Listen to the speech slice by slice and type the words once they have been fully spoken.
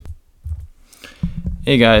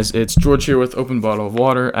Hey guys, it's George here with Open Bottle of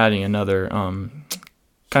Water, adding another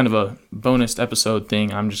kind of a bonus episode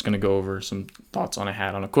thing. I'm just going to go over some thoughts I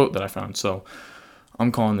had on a quote that I found. So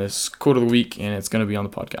I'm calling this Quote of the Week, and it's going to be on the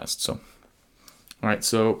podcast. So, all right,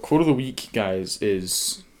 so Quote of the Week, guys,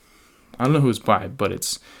 is, I don't know who it's by, but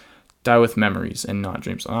it's Die with Memories and Not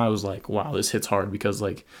Dreams. And I was like, wow, this hits hard because,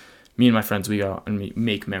 like, me and my friends, we go out and we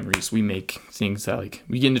make memories. We make things that, like,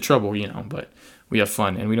 we get into trouble, but we have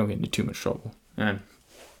fun and we don't get into too much trouble. And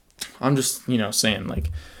I'm just, saying,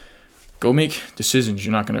 like, go make decisions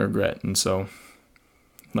you're not going to regret. And so,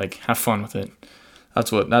 like, have fun with it.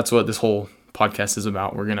 That's what this whole podcast is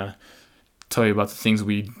about. We're going to tell you about the things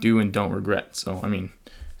we do and don't regret. So, I mean,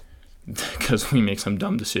 because we make some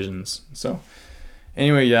dumb decisions. So,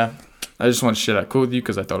 anyway, yeah, I just want to share that quote with you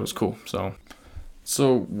because I thought it was cool.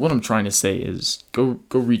 So what I'm trying to say is go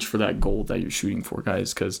reach for that goal that you're shooting for,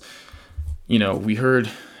 guys, because, we heard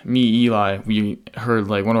Eli, we heard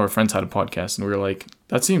like one of our friends had a podcast and we were like,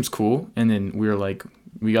 that seems cool. And then we were like,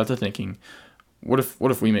 we got to thinking, what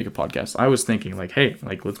if we make a podcast? I was thinking like, hey,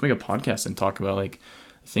 like, let's make a podcast and talk about like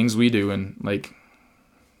things we do. And like,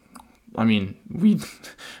 I mean, we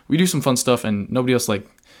do some fun stuff and nobody else, like,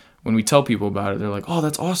 when we tell people about it, they're like, oh,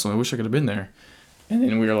 that's awesome. I wish I could have been there. And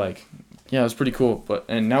then we were like, yeah, it was pretty cool.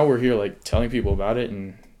 And now we're here like telling people about it.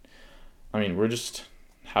 And I mean, we're just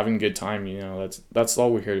having a good time, that's all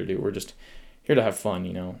we're here to do. We're just here to have fun,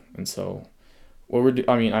 and so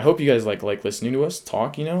I hope you guys like listening to us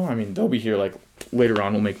talk, I mean, they'll be here like later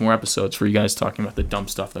on. We'll make more episodes for you guys talking about the dumb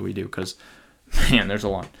stuff that we do, because man, there's a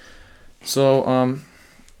lot. So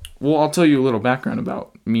I'll tell you a little background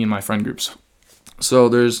about me and my friend groups. So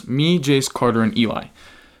there's me, Jace, Carter, and Eli.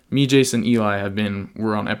 Me, Jace, and Eli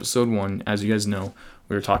we're on episode 1. As you guys know,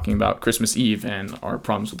 we were talking about Christmas Eve and our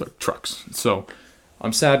problems with our trucks. So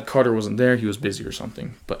I'm sad Carter wasn't there. He was busy or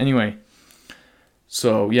something. But anyway,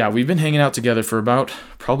 so yeah, we've been hanging out together for about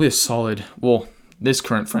probably this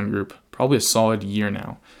current friend group, probably a solid year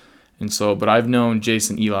now. And so, but I've known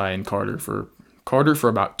Jason, Eli, and Carter for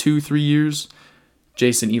about 2-3 years,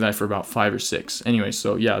 Jason, Eli for about 5 or 6. Anyway,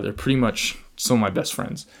 so yeah, they're pretty much some of my best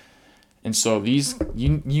friends. And so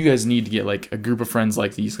you guys need to get like a group of friends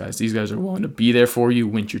like these guys. These guys are willing to be there for you,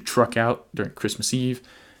 winch your truck out during Christmas Eve,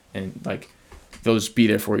 and like, they'll just be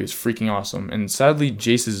there for you. It's freaking awesome. And sadly,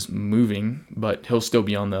 Jace is moving, but he'll still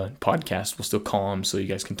be on the podcast. We'll still call him so you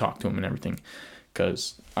guys can talk to him and everything.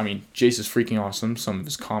 Because, I mean, Jace is freaking awesome. Some of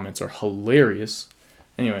his comments are hilarious.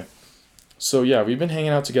 Anyway, so yeah, we've been hanging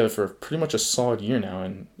out together for pretty much a solid year now.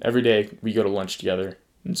 And every day we go to lunch together.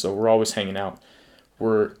 And so we're always hanging out.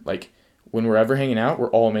 We're like, when we're ever hanging out, we're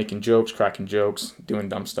all making jokes, cracking jokes, doing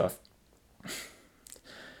dumb stuff.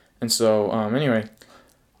 And so, anyway,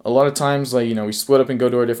 a lot of times, like, we split up and go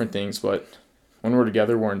do our different things, but when we're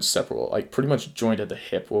together, we're inseparable, like pretty much joined at the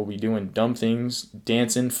hip. We'll be doing dumb things,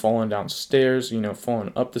 dancing, falling downstairs,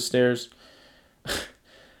 falling up the stairs.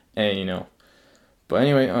 And, but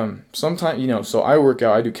anyway, sometimes, so I work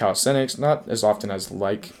out, I do calisthenics, not as often as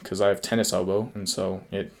like, because I have tennis elbow, and so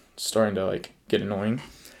it's starting to like get annoying.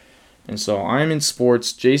 And so I'm in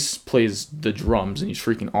sports. Jace plays the drums, and he's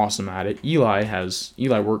freaking awesome at it. Eli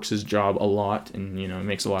works his job a lot, and,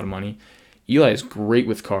 makes a lot of money. Eli is great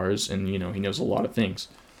with cars, and, he knows a lot of things.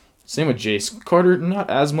 Same with Jace. Carter, not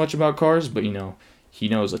as much about cars, but, he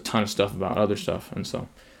knows a ton of stuff about other stuff. And so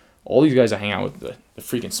all these guys I hang out with, they're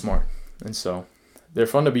freaking smart. And so they're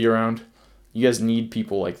fun to be around. You guys need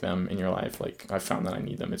people like them in your life. Like, I found that I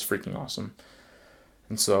need them. It's freaking awesome.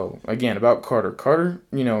 And so, again, about Carter.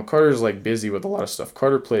 Carter's like busy with a lot of stuff.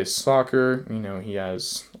 Carter plays soccer. He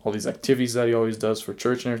has all these activities that he always does for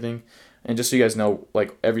church and everything. And just so you guys know,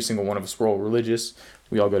 like, every single one of us, we're all religious.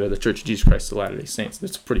 We all go to the Church of Jesus Christ of Latter-day Saints.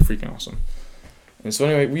 That's pretty freaking awesome. And so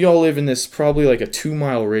anyway, we all live in this probably like a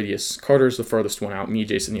 2-mile radius. Carter's the farthest one out. Me,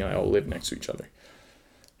 Jason, and Eli all live next to each other.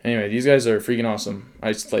 Anyway, these guys are freaking awesome.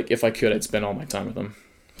 I just, like, if I could, I'd spend all my time with them.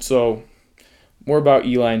 So, more about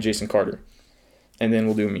Eli and Jason Carter. And then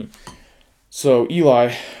we'll do me. So Eli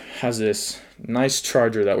has this nice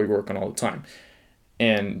Charger that we work on all the time.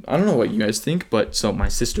 And I don't know what you guys think, but so my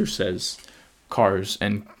sister says cars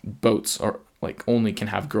and boats are like only can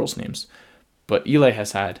have girls' names. But Eli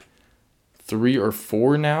has had 3 or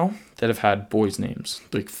 4 now that have had boys' names,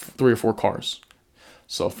 like 3 or 4 cars.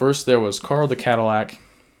 So first there was Carl the Cadillac,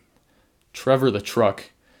 Trevor the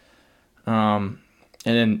truck, and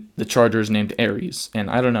then the Charger is named Aries.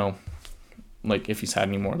 And I don't know, like, if he's had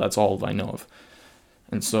any more. That's all I know of.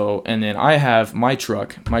 And then I have my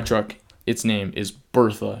truck, its name is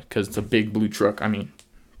Bertha, because it's a big blue truck. I mean,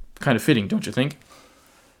 kind of fitting, don't you think?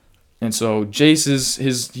 And so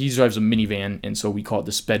Jace he drives a minivan, and so we call it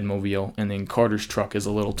the Spedmobile. And then Carter's truck is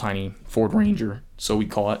a little tiny Ford Ranger, so we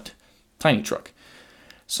call it Tiny Truck.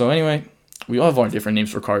 So anyway, we all have our different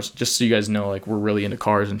names for cars, just so you guys know, like, we're really into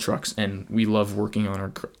cars and trucks, and we love working on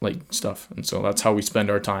our, like, stuff. And so that's how we spend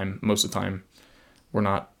our time most of the time. We're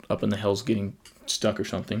not up in the hills getting stuck or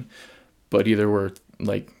something, but either we're,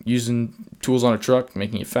 like, using tools on a truck,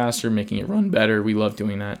 making it faster, making it run better. We love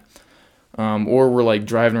doing that. Or we're, like,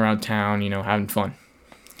 driving around town, having fun.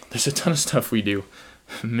 There's a ton of stuff we do.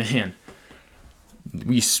 Man,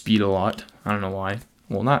 we speed a lot. I don't know why.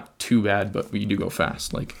 Well, not too bad, but we do go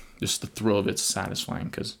fast. Like, just the thrill of it's satisfying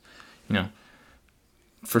because,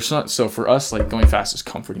 for us, like, going fast is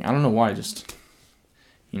comforting. I don't know why, just,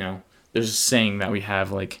 there's a saying that we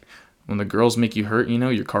have, like, when the girls make you hurt,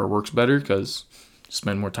 your car works better because you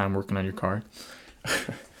spend more time working on your car.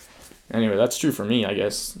 Anyway, that's true for me, I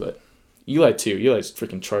guess, but Eli too. Eli's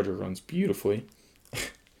freaking Charger runs beautifully.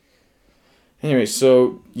 Anyway,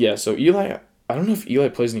 so Eli, I don't know if Eli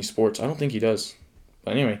plays any sports. I don't think he does.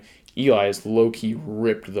 But anyway, Eli is low-key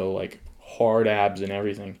ripped, though, like, hard abs and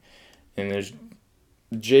everything. And there's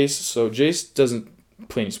Jace. So Jace doesn't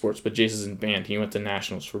play any sports, but Jace is in band. He went to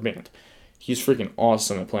nationals for band. He's freaking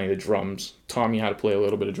awesome at playing the drums. Taught me how to play a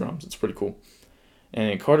little bit of drums. It's pretty cool. And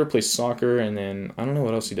then Carter plays soccer, and then I don't know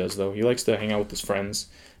what else he does, though. He likes to hang out with his friends.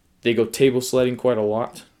 They go table sledding quite a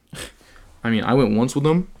lot. I mean, I went once with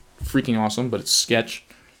them. Freaking awesome, but it's sketch.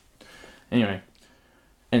 Anyway.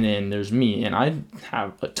 And then there's me, and I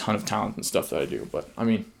have a ton of talent and stuff that I do. But, I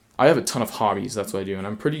mean, I have a ton of hobbies. That's what I do, and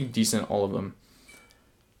I'm pretty decent at all of them.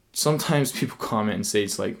 Sometimes people comment and say,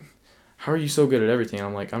 it's like, how are you so good at everything? And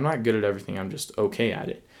I'm like, I'm not good at everything. I'm just okay at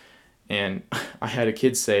it. And I had a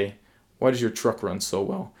kid say, why does your truck run so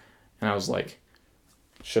well? And I was like,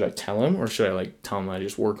 should I tell him, or should I, like, tell him that I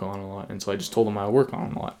just work on it a lot? And so I just told him I work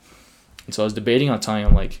on it a lot. And so I was debating on telling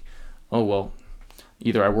him, like, oh, well,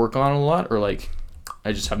 either I work on it a lot, or, like,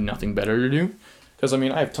 I just have nothing better to do. Because, I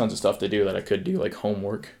mean, I have tons of stuff to do that I could do, like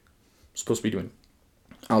homework. I'm supposed to be doing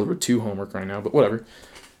Algebra 2 homework right now, but whatever.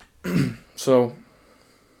 So,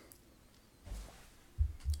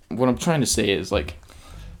 what I'm trying to say is, like,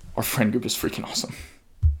 our friend group is freaking awesome.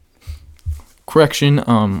 Correction,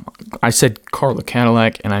 I said Carl the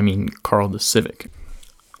Cadillac, and I mean Carl the Civic.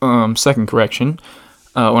 Second correction,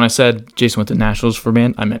 when I said Jason went to nationals for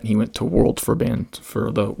band, I meant he went to world for band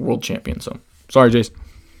for the world champion, so... Sorry, Jace.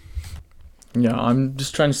 Yeah, I'm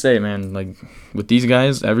just trying to say, man, like, with these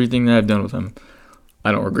guys, everything that I've done with them,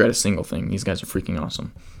 I don't regret a single thing. These guys are freaking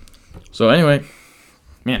awesome. So anyway,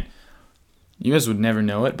 man, you guys would never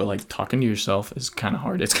know it, but, like, talking to yourself is kind of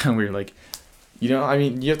hard. It's kind of weird. Like, I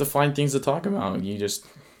mean, you have to find things to talk about. It's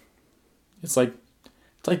like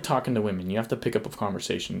talking to women. You have to pick up a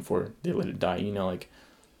conversation before they let it die. Like,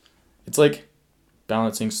 it's like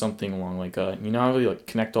balancing something along, like, how you, like,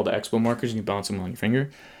 connect all the expo markers and you balance them on your finger.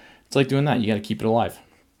 It's like doing that. You got to keep it alive.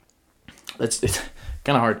 It's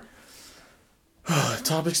kind of hard.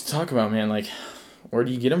 Topics to talk about, man. Like, where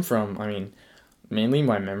do you get them from? I mean, mainly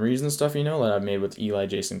my memories and stuff, that I've made with Eli,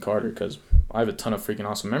 Jason, Carter, because I have a ton of freaking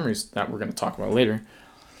awesome memories that we're going to talk about later.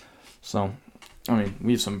 So, I mean,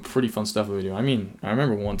 we have some pretty fun stuff that we do. I mean, I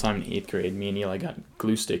remember one time in 8th grade, me and Eli got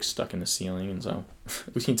glue sticks stuck in the ceiling, and so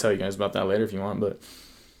we can tell you guys about that later if you want, but,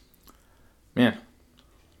 man,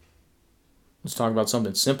 let's talk about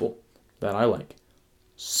something simple that I like.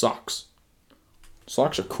 Socks.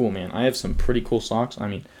 Socks are cool, man. I have some pretty cool socks. I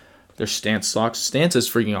mean, they're Stance socks. Stance is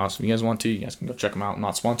freaking awesome. If you guys want to, you guys can go check them out. I'm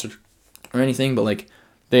not sponsored or anything, but, like,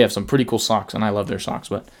 they have some pretty cool socks, and I love their socks,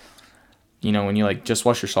 but... when you, like, just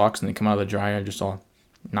wash your socks and they come out of the dryer just all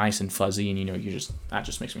nice and fuzzy, and, that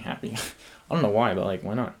just makes me happy. I don't know why, but, like,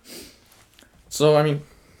 why not? So, I mean,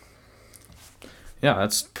 yeah,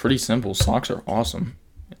 that's pretty simple. Socks are awesome.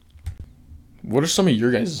 What are some of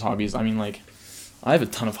your guys' hobbies? I mean, like, I have a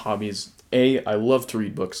ton of hobbies. I love to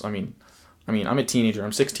read books. I mean, I'm a teenager.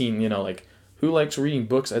 I'm 16, like, who likes reading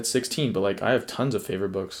books at 16? But, like, I have tons of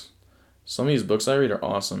favorite books. Some of these books I read are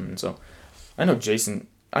awesome, and so, I know Jason...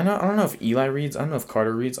 I don't know if Eli reads. I don't know if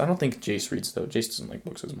Carter reads. I don't think Jace reads, though. Jace doesn't like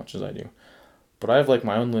books as much as I do. But I have, like,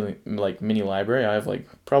 my own, like, mini library. I have, like,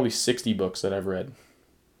 probably 60 books that I've read.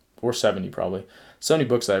 Or 70, probably. 70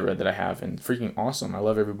 books that I've read that I have. And freaking awesome. I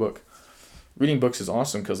love every book. Reading books is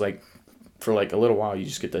awesome because, like, for, like, a little while, you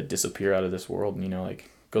just get to disappear out of this world and, like,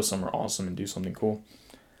 go somewhere awesome and do something cool.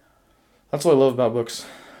 That's what I love about books.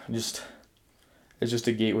 It's just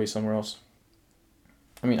a gateway somewhere else.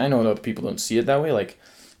 I mean, I know other people don't see it that way. Like,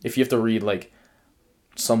 if you have to read, like,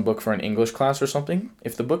 some book for an English class or something,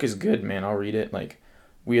 if the book is good, man, I'll read it. Like,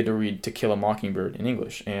 we had to read To Kill a Mockingbird in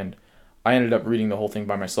English, and I ended up reading the whole thing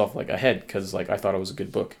by myself, like ahead, because like I thought it was a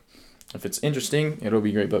good book. If it's interesting, it'll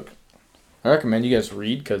be a great book. I recommend you guys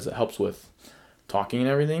read because it helps with talking and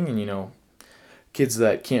everything, and kids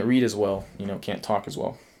that can't read as well, can't talk as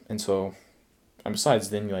well, and so, and besides,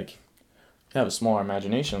 then you like have a smaller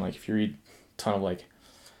imagination. Like if you read a ton of like,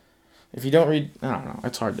 if you don't read, I don't know,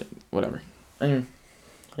 it's hard to whatever. And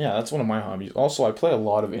yeah, that's one of my hobbies. Also, I play a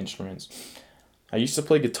lot of instruments. I used to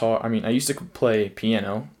play guitar. I used to play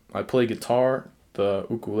piano. I play guitar, the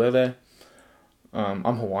ukulele. I'm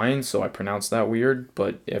Hawaiian, so I pronounce that weird,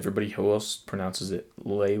 but everybody else pronounces it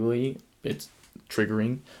lele. It's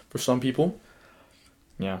triggering for some people.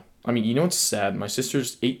 Yeah. It's sad. My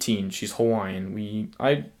sister's 18. She's Hawaiian.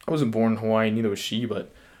 I wasn't born in Hawaii, neither was she,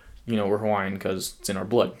 but, we're Hawaiian because it's in our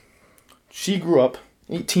blood. She grew up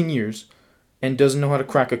 18 years and doesn't know how to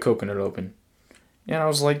crack a coconut open. And I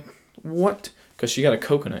was like, what? Because she got a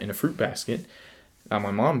coconut in a fruit basket that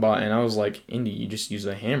my mom bought, and I was like, Indy, you just use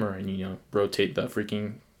a hammer and, rotate the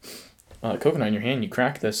freaking coconut in your hand, you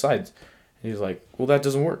crack the sides. And he's like, well, that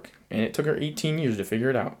doesn't work. And it took her 18 years to figure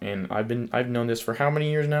it out. And I've known this for how many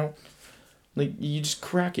years now? Like, you just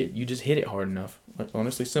crack it. You just hit it hard enough. Like,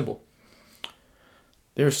 honestly, simple.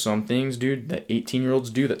 There's some things, dude, that 18-year-olds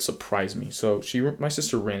do that surprise me. So my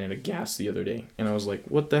sister ran out of gas the other day, and I was like,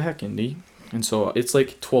 what the heck, Indy? And so it's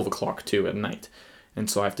like 12 o'clock, too, at night. And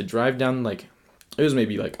so I have to drive down, like, it was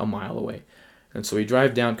maybe like a mile away. And so we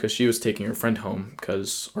drive down because she was taking her friend home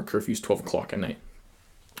because our curfew's 12 o'clock at night.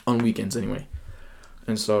 On weekends, anyway.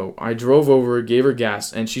 And so I drove over, gave her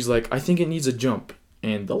gas, and she's like, I think it needs a jump.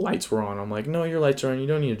 And the lights were on. I'm like, no, your lights are on. You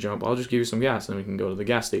don't need a jump. I'll just give you some gas, and we can go to the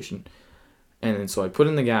gas station. And then so I put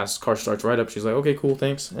in the gas. Car starts right up. She's like, okay, cool,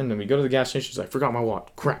 thanks. And then we go to the gas station. She's like, forgot my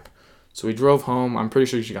wallet. Crap. So we drove home. I'm pretty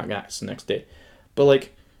sure she got gas the next day. But,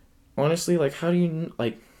 like, honestly, like, how do you,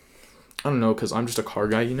 like, I don't know, because I'm just a car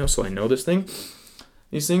guy, so I know these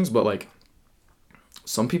things. But, like,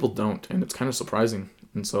 some people don't, and it's kind of surprising.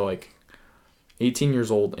 And so, like, 18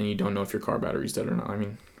 years old, and you don't know if your car battery's dead or not.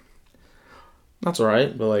 That's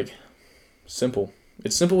alright, but, like, simple.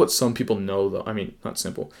 It's simple what some people know, though. Not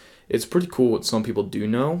simple. It's pretty cool what some people do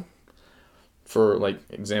know. For, like,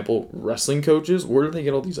 example, wrestling coaches, where do they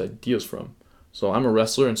get all these ideas from? So I'm a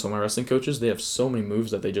wrestler, and so my wrestling coaches, they have so many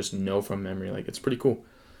moves that they just know from memory. Like, it's pretty cool.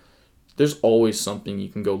 There's always something you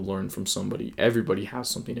can go learn from somebody. Everybody has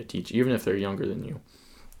something to teach, even if they're younger than you.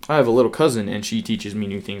 I have a little cousin, and she teaches me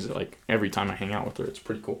new things, like, every time I hang out with her. It's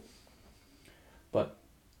pretty cool. But,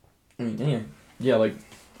 yeah, like,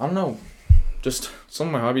 I don't know. Just some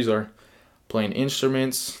of my hobbies are playing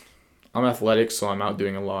instruments. I'm athletic, so I'm out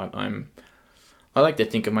doing a lot. I like to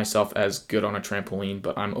think of myself as good on a trampoline,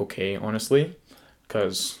 but I'm okay, honestly,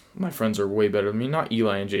 because my friends are way better than me. Not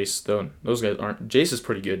Eli and Jace, though. Those guys aren't. Jace is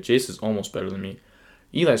pretty good. Jace is almost better than me.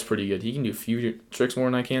 Eli's pretty good. He can do a few tricks more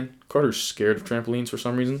than I can. Carter's scared of trampolines for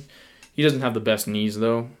some reason. He doesn't have the best knees,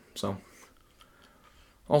 though, so.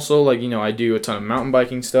 Also, like, I do a ton of mountain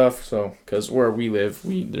biking stuff, so, because where we live,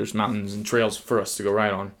 there's mountains and trails for us to go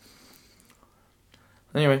ride on.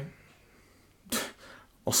 Anyway.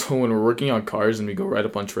 Also, when we're working on cars and we go right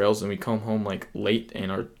up on trails and we come home, like, late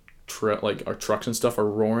and our trucks and stuff are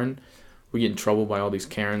roaring, we get in trouble by all these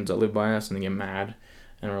Karens that live by us, and they get mad.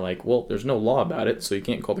 And we're like, well, there's no law about it, so you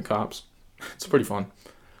can't call the cops. It's pretty fun.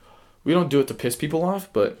 We don't do it to piss people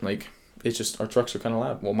off, but, like, it's just, our trucks are kind of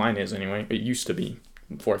loud. Well, mine is anyway. It used to be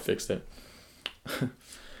before I fixed it.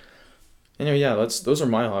 Anyway, yeah, those are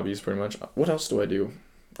my hobbies pretty much. What else do I do?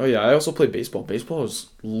 Oh, yeah, I also play baseball. Baseball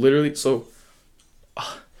is literally,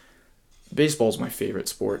 baseball is my favorite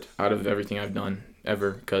sport out of everything I've done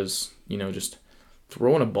ever, because, just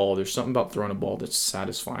throwing a ball, there's something about throwing a ball that's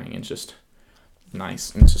satisfying and just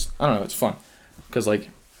nice. And it's just, I don't know, it's fun. Because, like,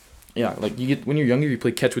 yeah, like, when you're younger, you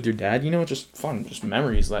play catch with your dad, it's just fun. Just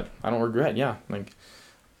memories that I don't regret, yeah. Like,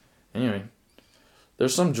 anyway,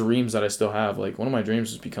 there's some dreams that I still have. Like, one of my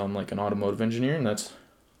dreams is become, like, an automotive engineer, and that's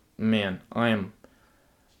kind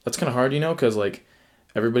of hard, because, like,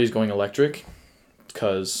 everybody's going electric,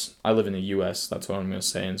 because I live in the U.S., that's what I'm going to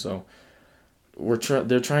say, and so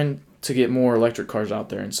they're trying to get more electric cars out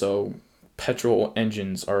there, and so petrol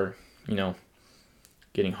engines are,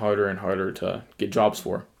 getting harder and harder to get jobs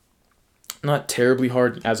for. Not terribly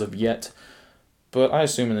hard as of yet, but I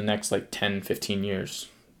assume in the next, 10, 15 years,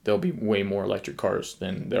 there'll be way more electric cars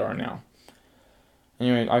than there are now.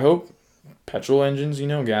 Anyway, I hope petrol engines,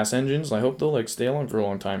 gas engines, I hope they'll, stay along for a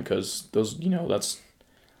long time, because those, that's...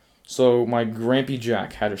 So, my Grampy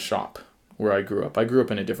Jack had a shop where I grew up. I grew up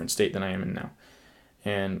in a different state than I am in now.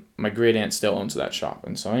 And my great aunt still owns that shop.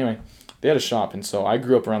 And so, anyway, they had a shop. And so, I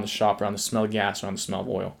grew up around the shop, around the smell of gas, around the smell of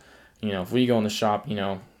oil. If we go in the shop,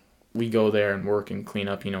 we go there and work and clean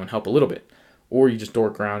up, and help a little bit. Or you just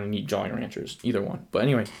dork around and eat Jolly Ranchers, either one. But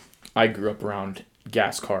anyway, I grew up around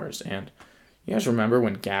gas cars, and you guys remember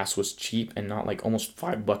when gas was cheap and not like almost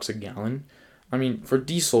 $5 a gallon? I mean, for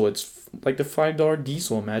diesel, it's like the $5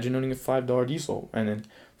 diesel. Imagine owning a $5 diesel. And then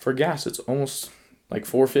for gas, it's almost like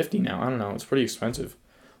 $4.50 now. I don't know. It's pretty expensive.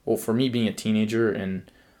 Well, for me being a teenager and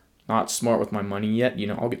not smart with my money yet,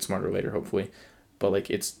 I'll get smarter later, hopefully. But like,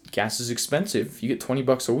 gas is expensive. You get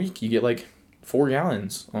 $20 a week, you get like 4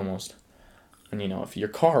 gallons almost. And if your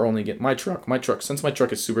car only get my truck, since my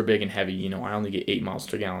truck is super big and heavy, I only get 8 miles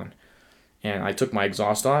per gallon. And I took my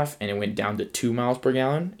exhaust off and it went down to 2 miles per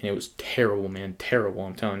gallon, and it was terrible, man. Terrible,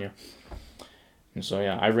 I'm telling you. And so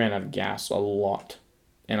yeah, I ran out of gas a lot.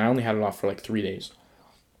 And I only had it off for like 3 days.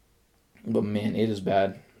 But man, it is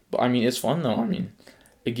bad. But I mean, it's fun though. I mean,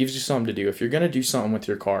 it gives you something to do. If you're gonna do something with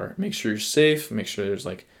your car, make sure you're safe, make sure there's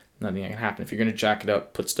like nothing that can happen. If you're gonna jack it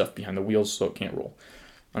up, put stuff behind the wheels so it can't roll.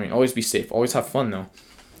 I mean, always be safe. Always have fun though.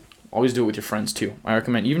 Always do it with your friends too. I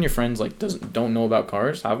recommend, even your friends like don't know about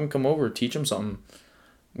cars, have them come over, teach them something.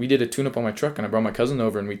 We did a tune-up on my truck, and I brought my cousin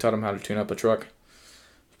over, and we taught him how to tune up a truck.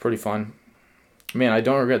 It's pretty fun. Man, I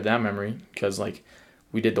don't regret that memory, because like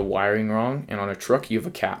we did the wiring wrong, and on a truck you have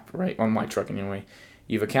a cap, right? On my truck anyway,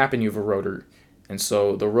 you have a cap and you have a rotor, and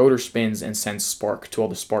so the rotor spins and sends spark to all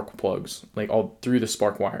the spark plugs, like all through the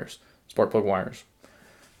spark plug wires.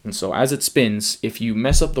 And so as it spins, if you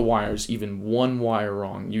mess up the wires, even one wire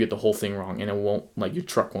wrong, you get the whole thing wrong, and it won't, like, your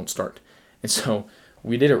truck won't start. And so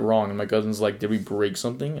we did it wrong, and my cousin's like, did we break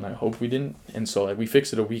something? And I hope we didn't. And so like we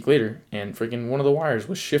fixed it a week later, and freaking one of the wires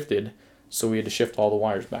was shifted, so we had to shift all the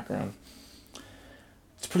wires back around.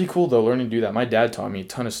 It's pretty cool though, learning to do that. My dad taught me a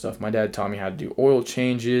ton of stuff. My dad taught me how to do oil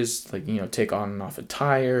changes, like, take on and off a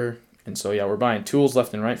tire. And so yeah, we're buying tools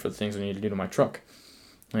left and right for the things I need to do to my truck.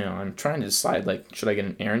 I'm trying to decide, like, should I get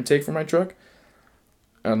an air intake for my truck?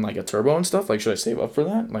 And, like, a turbo and stuff? Like, should I save up for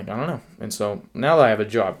that? Like, I don't know. And so, now that I have a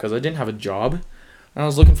job, because I didn't have a job when I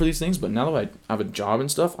was looking for these things, but now that I have a job and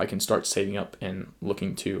stuff, I can start saving up and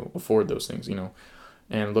looking to afford those things,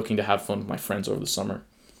 and looking to have fun with my friends over the summer.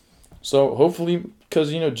 So, hopefully,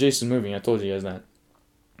 because, Jace is moving. I told you guys that.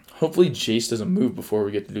 Hopefully, Jace doesn't move before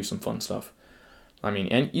we get to do some fun stuff. I mean,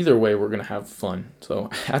 and either way, we're going to have fun. So,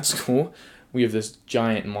 that's cool. We have this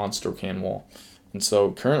giant monster can wall. And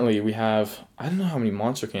so currently we have, I don't know how many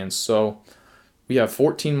monster cans. So we have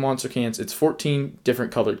 14 monster cans. It's 14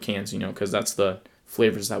 different colored cans, because that's the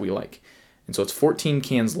flavors that we like. And so it's 14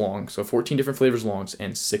 cans long. So 14 different flavors longs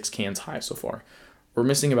and 6 cans high so far. We're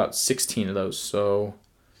missing about 16 of those. So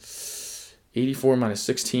 84 minus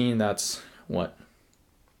 16, that's what?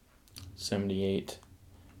 78.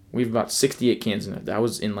 We have about 68 cans in it. That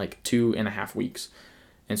was in like 2.5 weeks.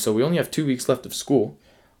 And so we only have 2 weeks left of school.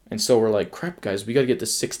 And so we're like, crap, guys, we got to get to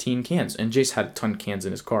 16 cans. And Jace had a ton of cans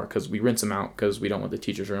in his car because we rinse them out because we don't want the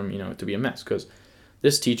teacher's room, to be a mess. Because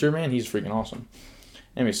this teacher, man, he's freaking awesome.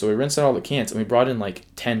 Anyway, so we rinsed out all the cans, and we brought in like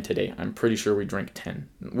 10 today. I'm pretty sure we drank 10.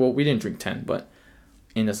 Well, we didn't drink 10, but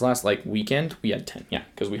in this last weekend, we had 10. Yeah,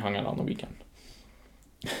 because we hung out on the weekend.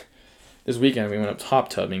 This weekend, we went up hot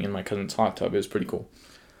tubbing in my cousin's hot tub. It was pretty cool.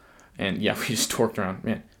 And yeah, we just torqued around.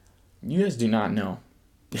 Man, you guys do not know.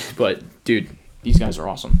 But, dude, these guys are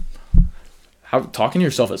awesome. Talking to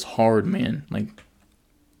yourself is hard, man. Like,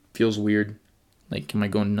 feels weird. Like, am I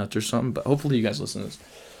going nuts or something? But hopefully you guys listen to this.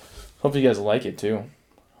 Hopefully you guys like it, too.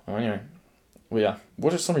 Well, anyway. Well, yeah.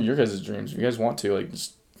 What are some of your guys' dreams? If you guys want to, like,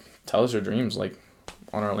 just tell us your dreams, like,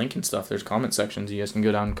 on our link and stuff. There's comment sections. You guys can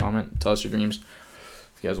go down and comment. Tell us your dreams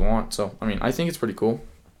if you guys want. So, I mean, I think it's pretty cool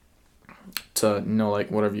to know, like,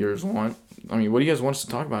 whatever yours want. I mean, what do you guys want us to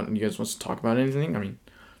talk about? Do you guys want us to talk about anything? I mean,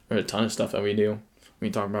 there's a ton of stuff that we do. We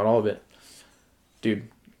talk about all of it. Dude,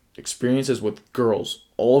 experiences with girls.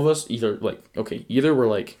 All of us either we're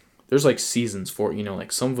like, there's like seasons for it,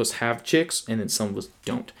 like some of us have chicks and then some of us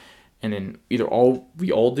don't. And then either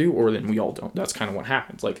we all do or then we all don't. That's kind of what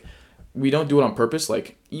happens. Like, we don't do it on purpose.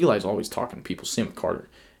 Like, Eli's always talking to people. Same with Carter.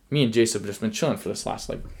 Me and Jace have just been chilling for this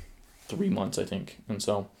last 3 months, I think. And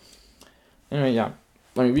so, anyway, yeah.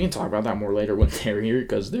 I mean, we can talk about that more later when they're here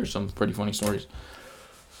because there's some pretty funny stories.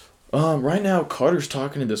 Right now, Carter's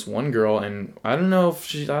talking to this one girl, and I don't know.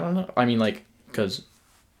 I mean, I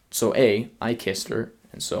kissed her,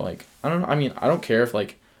 and so, I don't know. I mean, I don't care if,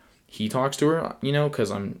 he talks to her, because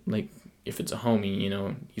I'm, if it's a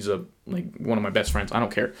homie, he's one of my best friends. I don't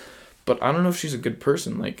care. But I don't know if she's a good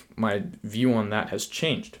person. My view on that has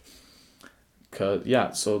changed.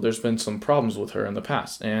 So there's been some problems with her in the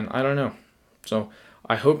past, and I don't know. So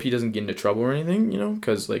I hope he doesn't get into trouble or anything,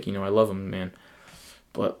 because, I love him, man.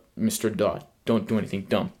 But Mr. Dodd, don't do anything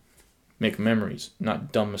dumb. make memories,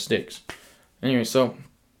 not dumb mistakes. Anyway, so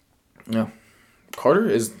yeah, Carter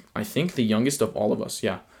is, I think, the youngest of all of us.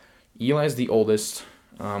 Yeah, Eli's the oldest.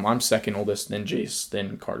 I'm second oldest, then Jace,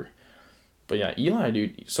 then Carter. But yeah, Eli,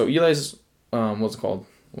 dude. So Eli's what's it called?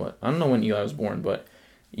 What? I don't know when Eli was born, but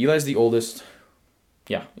Eli's the oldest.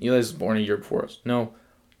 Yeah, Eli's born a year before us. No,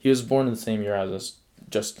 he was born in the same year as us,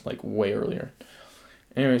 just like way earlier.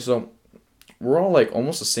 Anyway, so we're all like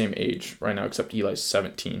almost the same age right now, except Eli's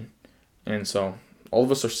 17, and so all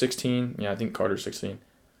of us are 16. Yeah, I think Carter's 16.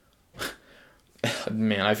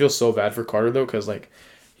 Man, I feel so bad for Carter though, cause like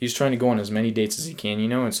he's trying to go on as many dates as he can,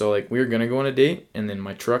 and so like we were gonna go on a date, and then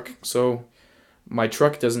my truck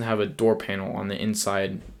doesn't have a door panel on the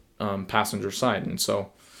inside passenger side, and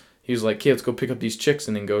so he was like, "Okay, let's go pick up these chicks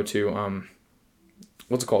and then go to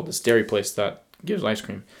what's it called? This dairy place that gives ice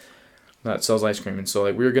cream, that sells ice cream." And so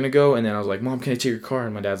like we were gonna go, and then I was like, "Mom, can I take your car?"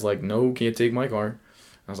 And my dad's like, "No, can't take my car."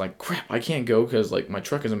 I was like, "Crap, I can't go because like my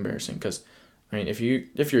truck is embarrassing." Because I mean, if you're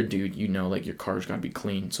a dude, like your car's gotta be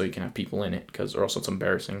clean so you can have people in it, because or else it's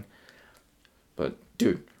embarrassing. But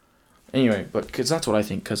dude, anyway, because that's what I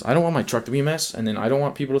think. Because I don't want my truck to be a mess, and then I don't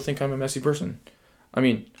want people to think I'm a messy person. I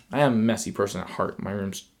mean, I am a messy person at heart. My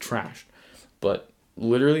room's trashed. But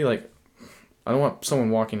literally, like, I don't want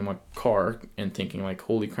someone walking in my car and thinking, like,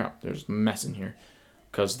 holy crap, there's mess in here.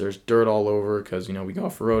 Because there's dirt all over, because, we go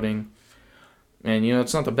off-roading. And,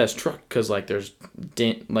 it's not the best truck, because, like, there's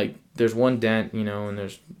one dent, and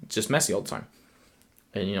there's just messy all the time.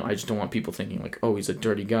 And, I just don't want people thinking, like, oh, he's a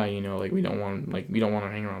dirty guy, like, we don't want to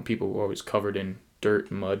hang around people who are always covered in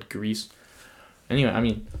dirt, mud, grease. Anyway, I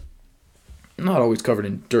mean, not always covered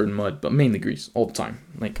in dirt and mud, but mainly grease all the time,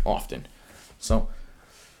 like often. So,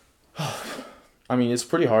 I mean, it's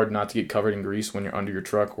pretty hard not to get covered in grease when you're under your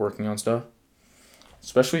truck working on stuff,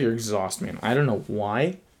 especially your exhaust, man. I don't know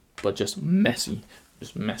why, but just messy.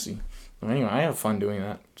 But anyway, I have fun doing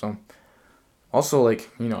that. So, also,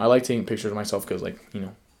 like, I like taking pictures of myself because, like,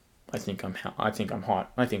 I think I'm hot. I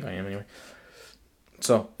think I am anyway.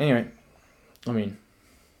 So, anyway, I mean,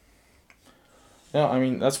 yeah, I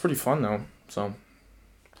mean, that's pretty fun though. So,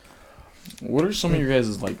 what are some of your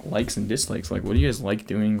guys' like likes and dislikes? Like, what do you guys like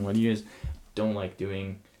doing? What do you guys don't like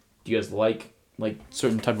doing? Do you guys like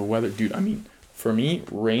certain type of weather? Dude, I mean, for me,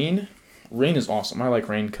 rain is awesome. I like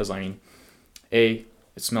rain because, I mean, it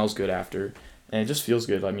smells good after, and it just feels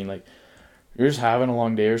good. I mean, like, you're just having a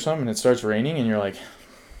long day or something, and it starts raining, and you're like,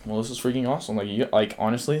 well, this is freaking awesome. Like,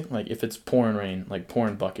 honestly, like, if it's pouring rain, like,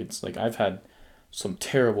 pouring buckets, like, I've had some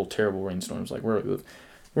terrible, terrible rainstorms. Like,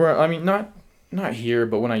 where I mean, not here,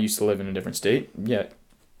 but when I used to live in a different state, yeah, it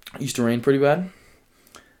used to rain pretty bad.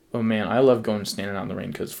 But man, I love going standing out in the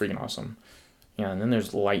rain because it's freaking awesome. Yeah, and then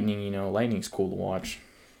there's lightning, lightning's cool to watch.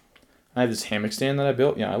 I have this hammock stand that I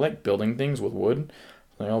built. Yeah, I like building things with wood.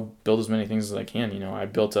 Like, I'll build as many things as I can, I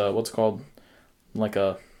built what's called, like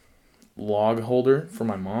a log holder for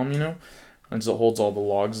my mom, and so it holds all the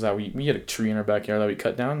logs that we had a tree in our backyard that we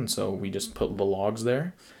cut down, and so we just put the logs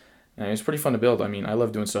there. And it's pretty fun to build. I mean, I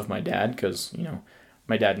love doing stuff with my dad because,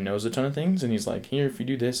 my dad knows a ton of things. And he's like, here, if you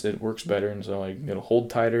do this, it works better. And so, like, it'll hold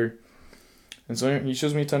tighter. And so he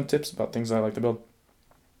shows me a ton of tips about things that I like to build.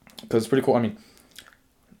 Because it's pretty cool. I mean,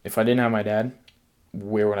 if I didn't have my dad,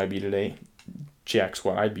 where would I be today? Jack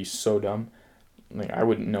squat. I'd be so dumb. Like, I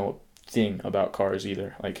wouldn't know a thing about cars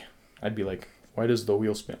either. Like, I'd be like, why does the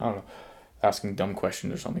wheel spin? I don't know. Asking dumb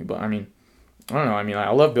questions or something. But, I mean, I don't know. I mean, I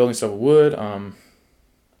love building stuff with wood.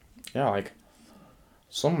 Yeah, like,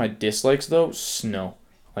 some of my dislikes, though, snow.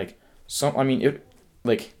 Like,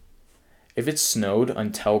 if it snowed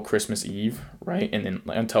until Christmas Eve, right, and then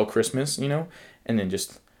until Christmas, and then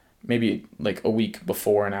just maybe, like, a week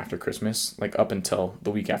before and after Christmas, like, up until the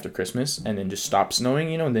week after Christmas, and then just stop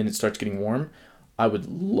snowing, and then it starts getting warm, I would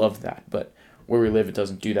love that. But where we live, it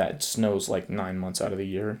doesn't do that. It snows, like, 9 months out of the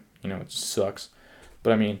year. It sucks.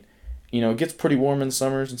 But, I mean, it gets pretty warm in the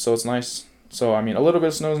summers, and so it's nice. So, I mean, a little bit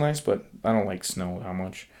of snow is nice, but I don't like snow that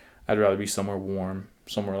much. I'd rather be somewhere warm,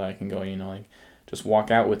 somewhere that I can go, like, just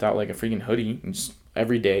walk out without, like, a freaking hoodie and just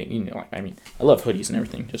every day, like, I mean, I love hoodies and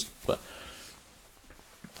everything, but,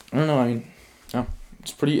 I don't know, I mean, yeah,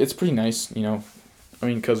 it's pretty nice, I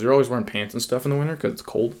mean, because you're always wearing pants and stuff in the winter because it's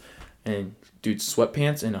cold, and, dude,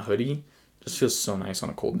 sweatpants and a hoodie just feels so nice on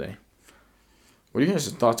a cold day. What are you guys'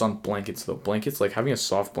 thoughts on blankets, though? Blankets, like, having a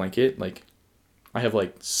soft blanket, like, I have,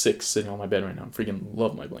 like, 6 sitting on my bed right now. I freaking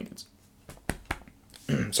love my blankets.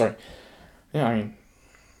 Sorry. Yeah, I mean,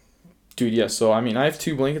 dude, yeah, so, I mean, I have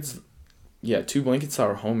 2 blankets. Yeah, 2 blankets that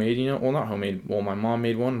are homemade, Well, not homemade. Well, my mom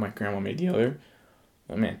made one, my grandma made the other.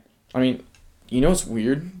 But, man, I mean, it's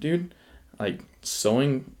weird, dude? Like,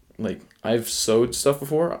 sewing like I've sewed stuff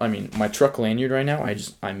before. I mean, my truck lanyard right now,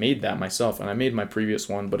 I made that myself, and I made my previous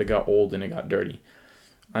one, but it got old and it got dirty.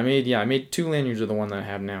 I made two lanyards of the one that I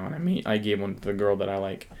have now, and I gave one to the girl that I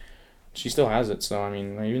like. She still has it, so I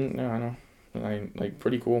mean, I even no, I know, I like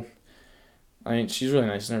pretty cool. I mean, she's really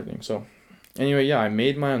nice and everything. So anyway, yeah, I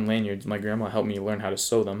made my own lanyards. My grandma helped me learn how to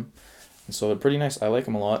sew them, and so they're pretty nice. I like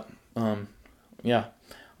them a lot. Yeah,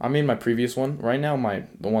 I made my previous one. Right now,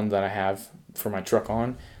 the one that I have for my truck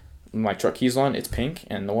keys on, it's pink,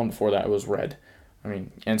 and the one before that was red. I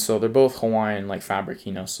mean, and so they're both Hawaiian like fabric,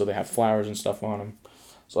 so they have flowers and stuff on them.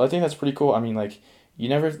 So I think that's pretty cool. I mean, like you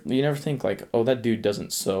never think like, oh, that dude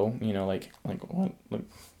doesn't sew, like what, like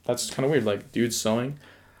that's kind of weird. Like dudes sewing.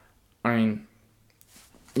 I mean,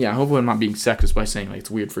 yeah. Hopefully, I'm not being sexist by saying like it's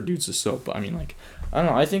weird for dudes to sew, but I mean, like, I don't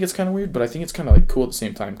know. I think it's kind of weird, but I think it's kind of like cool at the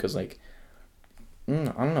same time because like I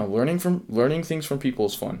don't know, learning things from people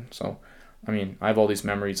is fun. So, I mean, I have all these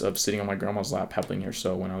memories of sitting on my grandma's lap helping her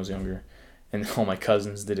sew when I was younger, and all my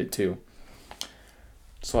cousins did it too.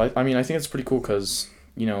 So I mean, I think it's pretty cool because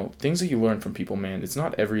things that you learn from people, man. It's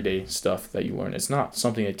not everyday stuff that you learn. It's not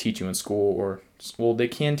something they teach you in school, or well, they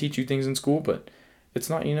can teach you things in school, but it's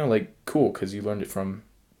not like cool because you learned it from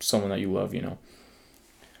someone that you love.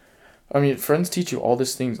 I mean, friends teach you all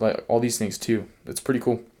these things too. It's pretty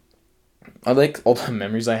cool. I like all the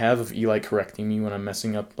memories I have of Eli correcting me when I'm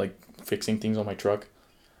messing up, like fixing things on my truck.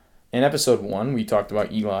 In episode 1, we talked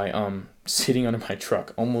about Eli sitting under my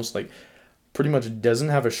truck, almost like pretty much doesn't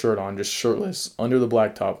have a shirt on, just shirtless under the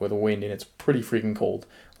blacktop with a wind, and it's pretty freaking cold.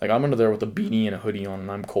 Like I'm under there with a beanie and a hoodie on,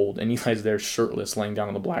 and I'm cold, and Eli's there shirtless, laying down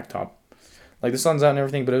on the blacktop. Like the sun's out and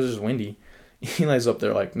everything, but it was just windy. Eli's up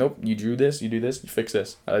there like, nope, you drew this, you do this, you fix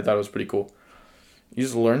this. I thought it was pretty cool. You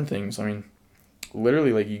just learn things. I mean,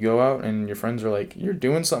 literally, like you go out and your friends are like, you're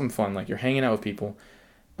doing something fun, like you're hanging out with people,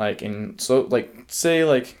 like, and so like say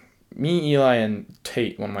like me, Eli, and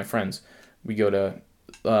Tate, one of my friends, we go to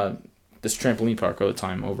this trampoline park all the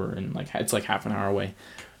time over, and like it's like half an hour away,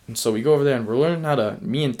 and so we go over there and we're learning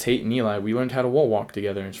me and Tate and Eli, we learned how to wall walk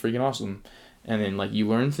together, and it's freaking awesome. And then like you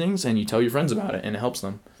learn things and you tell your friends about it, and it helps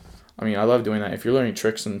them. I mean, I love doing that. If you're learning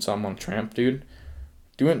tricks and something on a tramp, dude,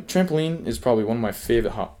 doing trampoline is probably one of my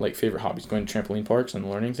favorite hobbies. Going to trampoline parks and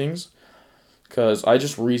learning things. Cause I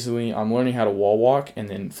just recently I'm learning how to wall walk and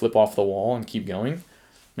then flip off the wall and keep going.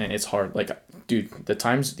 Man, it's hard. Like, dude,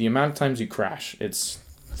 the amount of times you crash, it's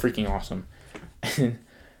freaking awesome. And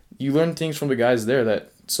you learn things from the guys there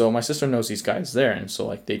so my sister knows these guys there, and so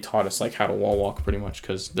like they taught us like how to wall walk pretty much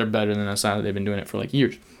because they're better than us. They've been doing it for like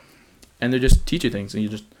years, and they just teach you things, and you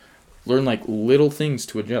just learn like little things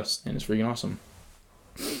to adjust, and it's freaking awesome.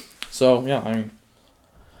 So yeah, I mean,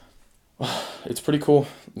 it's pretty cool.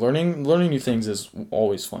 Learning new things is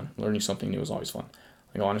always fun. Learning something new is always fun.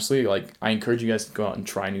 Like honestly, like I encourage you guys to go out and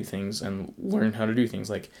try new things and learn how to do things.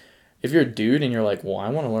 Like if you're a dude and you're like, well, I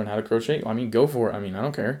want to learn how to crochet, I mean, go for it. I mean, I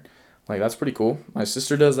don't care. Like that's pretty cool. My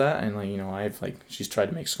sister does that, and like I've like she's tried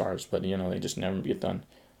to make scarves, but they just never get done.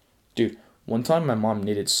 Dude, one time my mom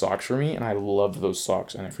knitted socks for me, and I loved those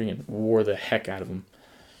socks, and I freaking wore the heck out of them.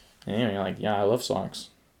 And anyway, like yeah, I love socks.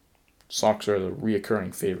 Socks are the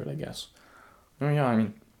reoccurring favorite, I guess. Oh yeah, I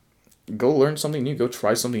mean, go learn something new, go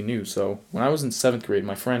try something new. So when I was in 7th grade,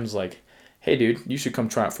 my friend's like, hey dude, you should come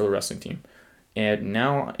try out for the wrestling team. And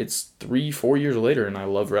now it's 3-4 years later, and I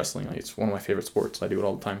love wrestling. Like it's one of my favorite sports. I do it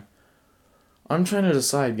all the time. I'm trying to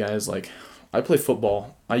decide, guys. Like, I play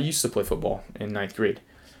football. I used to play football in 9th grade.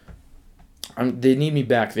 They need me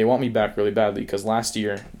back. They want me back really badly because last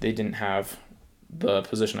year they didn't have the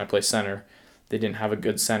position. I play center. They didn't have a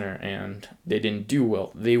good center, and they didn't do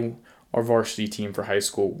well. Our varsity team for high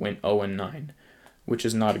school went 0-9, which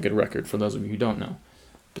is not a good record for those of you who don't know.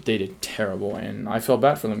 But they did terrible, and I felt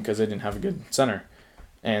bad for them because they didn't have a good center.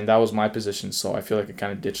 And that was my position, so I feel like I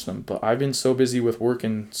kind of ditched them. But I've been so busy with work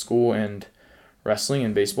and school and wrestling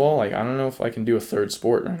and baseball, like I don't know if I can do a third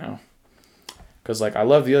sport right now. Because like I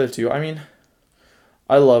love the other two. I mean,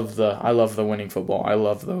 I love the winning football. I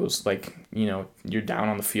love those, like, you're down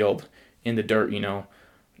on the field in the dirt,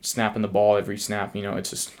 snapping the ball every snap, it's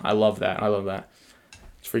just, I love that.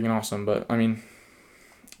 It's freaking awesome. But I mean,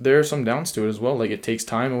 there are some downs to it as well. Like it takes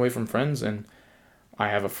time away from friends, and I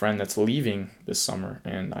have a friend that's leaving this summer,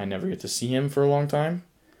 and I never get to see him for a long time.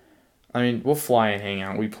 I mean, we'll fly and hang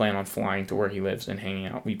out. We plan on flying to where he lives and hanging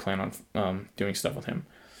out. We plan on doing stuff with him.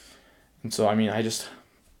 And so, I mean,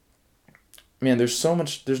 man, there's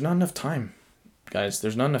not enough time, guys.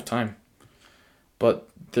 There's not enough time. But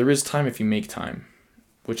there is time if you make time,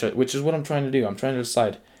 which is what I'm trying to do. I'm trying to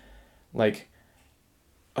decide, like,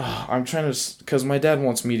 because my dad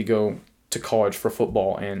wants me to go to college for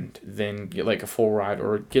football and then get like a full ride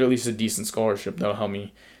or get at least a decent scholarship that'll help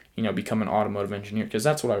me, become an automotive engineer, because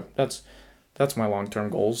that's my long-term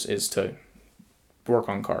goals, is to work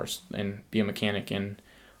on cars and be a mechanic. And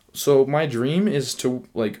so my dream is to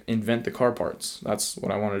like invent the car parts. That's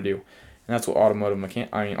what I want to do. And that's what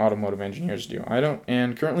automotive engineers do. I don't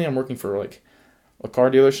and currently I'm working for like a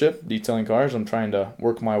car dealership detailing cars. I'm trying to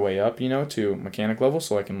work my way up, to mechanic level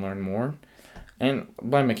so I can learn more. And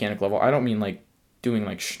by mechanic level, I don't mean like doing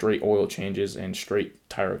like straight oil changes and straight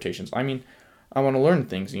tire rotations. I mean, I want to learn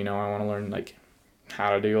things, I want to learn like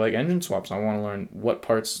how to do like engine swaps. I want to learn what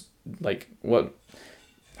parts, like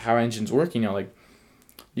how engines work, like,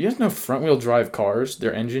 do you guys know front wheel drive cars,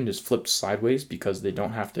 their engine just flips sideways because they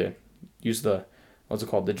don't have to use the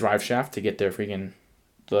drive shaft to get their freaking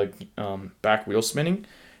the back wheel spinning.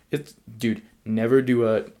 It's, dude,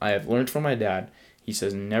 I have learned from my dad. He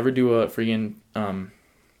says never do a freaking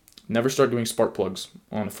never start doing spark plugs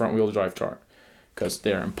on a front wheel drive car, because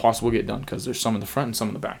they're impossible to get done, because there's some in the front and some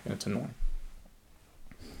in the back, and it's annoying.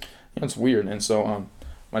 Yeah, it's weird. And so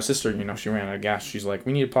my sister, she ran out of gas. She's like,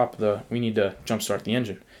 we need to jumpstart the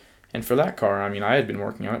engine. And for that car, I had been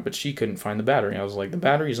working on it, but she couldn't find the battery. I was like, the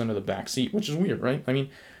battery's under the back seat, which is weird, right? I mean,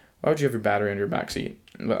 why would you have your battery under your back seat?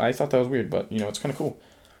 But I thought that was weird, but it's kind of cool.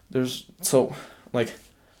 I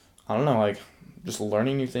don't know, like, just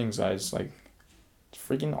learning new things, guys, like, it's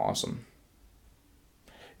freaking awesome.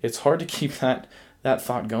 It's hard to keep that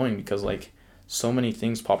thought going, because like so many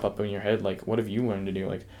things pop up in your head. Like, what have you learned to do?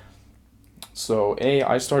 Like, so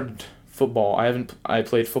I started football. I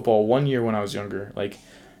played football 1 year when I was younger. Like,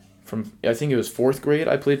 from I think it was fourth grade,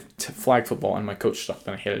 I played flag football, and my coach sucked,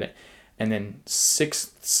 and I hated it. And then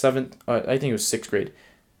sixth, seventh, I think it was sixth grade.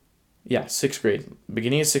 Yeah, sixth grade.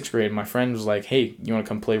 Beginning of sixth grade, my friend was like, "Hey, you want to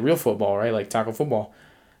come play real football, right? Like tackle football?"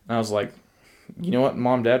 And I was like, "You know what,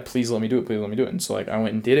 Mom, Dad, please let me do it. Please let me do it." And so like I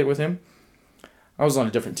went and did it with him. I was on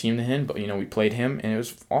a different team than him, but we played him, and it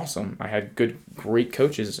was awesome. I had great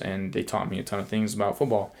coaches, and they taught me a ton of things about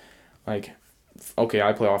football. Like, okay,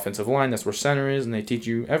 I play offensive line. That's where center is, and they teach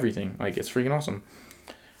you everything. Like, it's freaking awesome.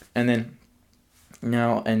 And then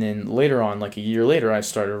later on, like a year later, I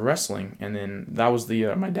started wrestling, and then that was the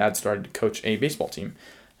year my dad started to coach a baseball team.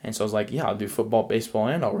 And so I was like, yeah, I'll do football, baseball,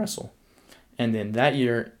 and I'll wrestle. And then that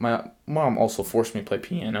year, my mom also forced me to play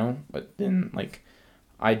piano, but then like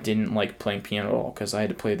I didn't like playing piano at all, because I had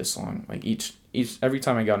to play the song like every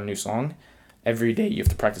time I got a new song. Every day you have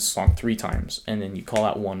to practice the song 3 times, and then you call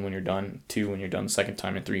out 1 when you're done, 2 when you're done the second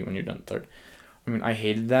time, and 3 when you're done the third. I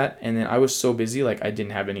hated that, and then I was so busy, like I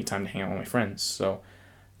didn't have any time to hang out with my friends. So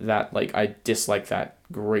that, like, I dislike that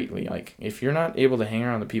greatly. Like, if you're not able to hang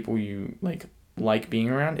around the people you like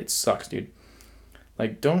being around, it sucks, dude.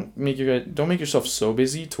 Like, don't make yourself so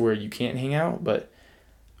busy to where you can't hang out, but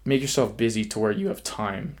make yourself busy to where you have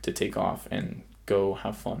time to take off and go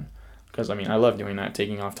have fun. Because I love doing that,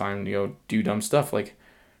 taking off time to go do dumb stuff. Like,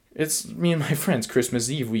 it's me and my friends, Christmas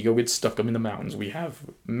Eve, we go get stuck up in the mountains. We have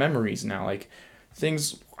memories now, like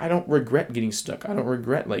things. I don't regret getting stuck. I don't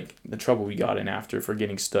regret like the trouble we got in after for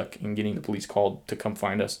getting stuck and getting the police called to come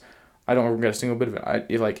find us. I don't regret a single bit of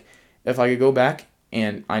it. If I could go back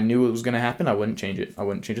and I knew it was gonna happen, I wouldn't change it. I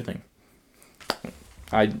wouldn't change a thing.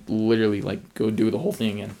 I'd literally like go do the whole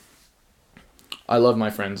thing again. I love my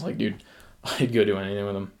friends, like, dude, I'd go do anything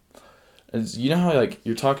with them. It's, you know how like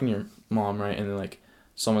you're talking to your mom, right, and then like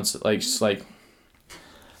someone's like just like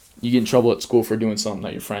you get in trouble at school for doing something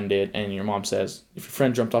that your friend did, and your mom says, if your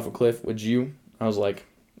friend jumped off a cliff, would you? I was like,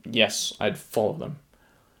 yes, I'd follow them.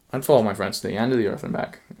 I'd follow my friends to the end of the earth and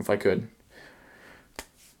back if I could.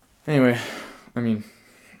 Anyway,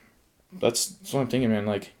 that's what I'm thinking, man.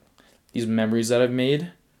 Like, these memories that I've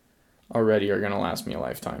made already are gonna last me a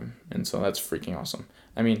lifetime, and so that's freaking awesome.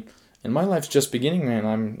 And my life's just beginning, man.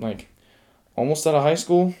 I'm like almost out of high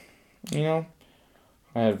school, I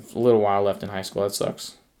have a little while left in high school. That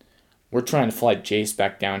sucks. We're trying to fly Jace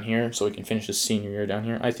back down here so he can finish his senior year down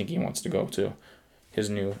here. I think he wants to go to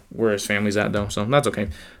where his family's at, though, so that's okay.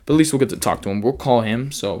 But at least we'll get to talk to him. We'll call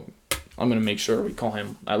him, so I'm going to make sure we call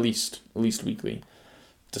him at least weekly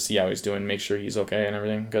to see how he's doing, make sure he's okay and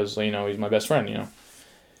everything, because, he's my best friend,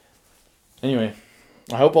 Anyway,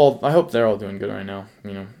 I hope they're all doing good right now,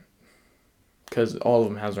 because all of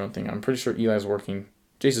them has their own thing. I'm pretty sure Eli's working.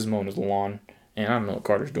 Jace is mowing his lawn, and I don't know what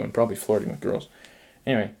Carter's doing, probably flirting with girls.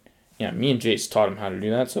 Anyway, yeah, me and Jace taught him how to do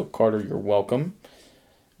that, so Carter, you're welcome.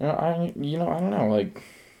 I don't know, like,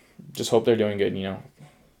 just hope they're doing good,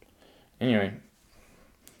 Anyway,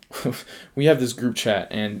 we have this group chat,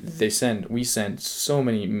 and we send so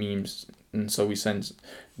many memes, and so we send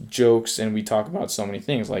jokes, and we talk about so many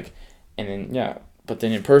things, like, and then, yeah, But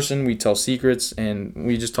then in person, we tell secrets and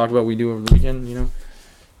we just talk about what we do over the weekend,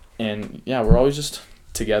 And yeah, we're always just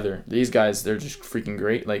together. These guys, they're just freaking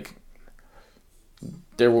great. Like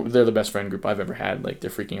they're the best friend group I've ever had. Like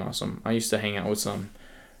they're freaking awesome. I used to hang out with some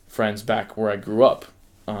friends back where I grew up.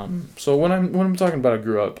 So when I'm talking about I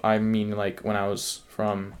grew up, I mean like when I was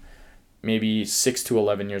from maybe 6 to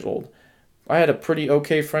 11 years old. I had a pretty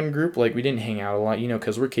okay friend group. Like we didn't hang out a lot,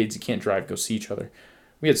 because we're kids. You can't drive, go see each other.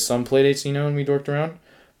 We had some play dates, and we dorked around.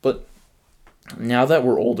 But now that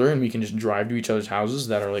we're older and we can just drive to each other's houses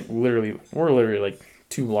that are like we're literally like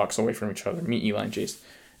 2 blocks away from each other. Me, Eli, and Jace.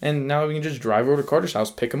 And now we can just drive over to Carter's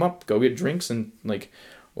house, pick him up, go get drinks, and like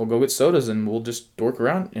we'll go get sodas and we'll just dork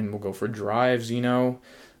around and we'll go for drives,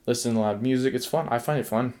 listen to loud music. It's fun. I find it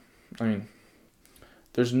fun. I mean,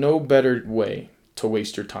 there's no better way to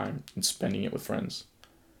waste your time than spending it with friends.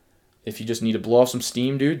 If you just need to blow off some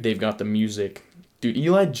steam, dude, they've got the music. Dude,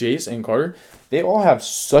 Eli, Jace, and Carter, they all have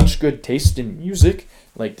such good taste in music.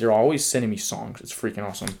 Like, they're always sending me songs. It's freaking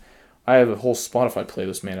awesome. I have a whole Spotify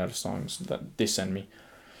playlist made out of songs that they send me.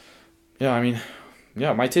 Yeah, I mean,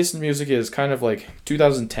 yeah, my taste in music is kind of like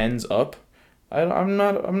 2010s up. I'm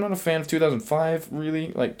not a fan of 2005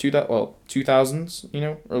 really, like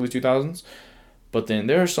 2000s, early 2000s. But then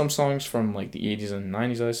there are some songs from like the 80s and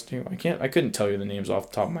 90s I listen to. I couldn't tell you the names off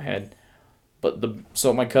the top of my head. But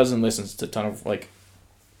so my cousin listens to a ton of like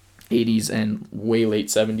 80s and way late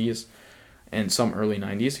 70s and some early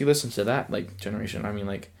 90s. He listens to that like generation. I mean,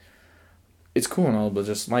 like, it's cool and all, but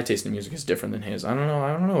just my taste in music is different than his. I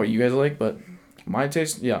don't know what you guys like, but my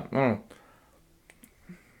taste, yeah, I don't know.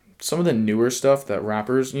 Some of the newer stuff that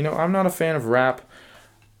rappers, I'm not a fan of rap,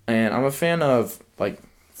 and I'm a fan of like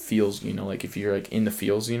feels, like if you're like in the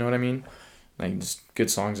feels, you know what I mean? Like just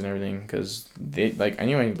good songs and everything, because they like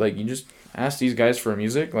anyway, like you just ask these guys for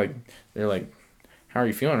music, like they're like, how are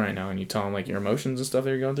you feeling right now? And you tell them like your emotions and stuff that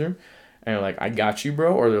you're going through, and they're like, I got you,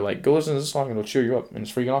 bro. Or they're like, go listen to this song and it'll cheer you up, and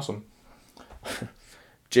it's freaking awesome.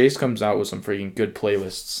 Jace comes out with some freaking good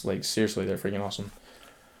playlists. Like seriously, they're freaking awesome.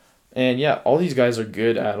 And yeah, all these guys are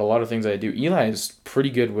good at a lot of things I do. Eli is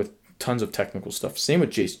pretty good with tons of technical stuff. Same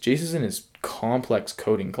with Jace. Jace is in his complex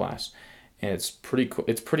coding class, and it's pretty cool.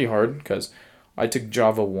 It's pretty hard because I took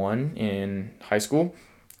Java 1 in high school.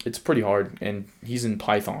 It's pretty hard, and he's in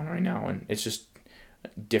Python right now, and it's just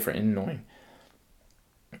different and annoying.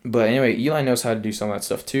 But anyway, Eli knows how to do some of that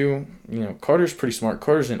stuff too. Carter's pretty smart.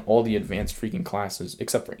 Carter's in all the advanced freaking classes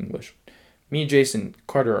except for English. Me, Jason,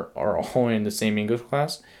 Carter are all in the same English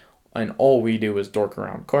class, and all we do is dork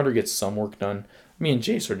around. Carter gets some work done. Me and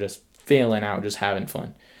Jace are just failing out, just having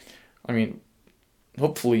fun. I mean,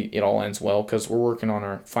 hopefully it all ends well because we're working on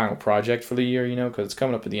our final project for the year, because it's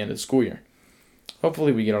coming up at the end of the school year.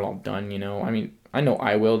 Hopefully we get it all done, I mean, I know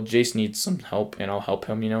I will. Jace needs some help, and I'll help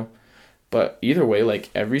him, But either way, like,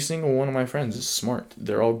 every single one of my friends is smart.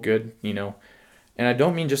 They're all good, And I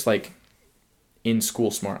don't mean just, like, in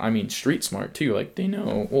school smart. I mean street smart, too. Like, they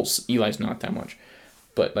know. Well, Eli's not that much.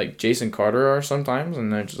 But, like, Jason Carter are sometimes,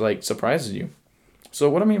 and that just, like, surprises you. So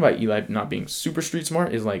what I mean by Eli not being super street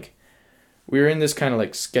smart is, like, we were in this kind of,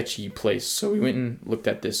 like, sketchy place. So we went and looked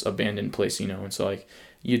at this abandoned place, And so, like,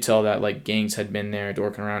 you tell that, like, gangs had been there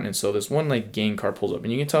dorking around. And so this one, like, gang car pulls up.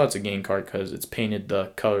 And you can tell it's a gang car because it's painted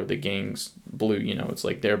the color of the gang's blue. It's,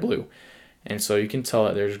 like, they're blue. And so you can tell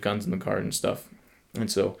that there's guns in the car and stuff.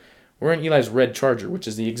 And so we're in Eli's red Charger, which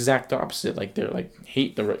is the exact opposite. Like, they're, like,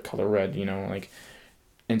 hate the red color red, like.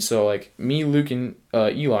 And so, like, me, Luke, and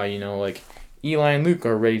Eli, like, Eli and Luke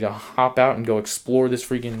are ready to hop out and go explore this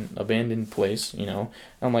freaking abandoned place, And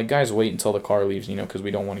I'm like, guys, wait until the car leaves, because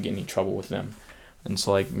we don't want to get any trouble with them. And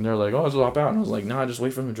so, like, they're like, oh, let's hop out. And I was like, nah, just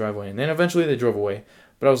wait for them to drive away. And then eventually they drove away.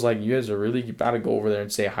 But I was like, you guys are really about to go over there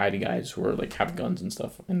and say hi to guys who are, like, have guns and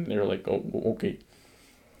stuff. And they're like, oh, okay.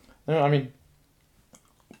 I mean,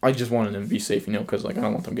 I just wanted them to be safe, because, like, I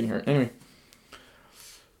don't want them getting hurt. Anyway.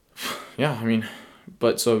 Yeah, I mean,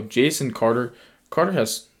 but so Jason Carter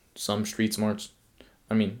has some street smarts.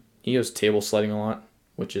 I mean, he goes table sledding a lot,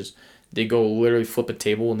 which is they go literally flip a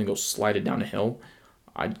table and then go slide it down a hill.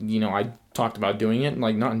 I talked about doing it,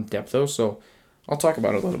 like, not in depth though, so I'll talk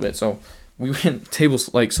about it a little bit. So we went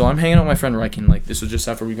tables, like, so I'm hanging out with my friend Riken, like, this was just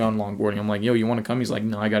after we gone longboarding. I'm like, yo, you want to come? He's like,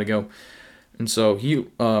 no, I gotta go. And so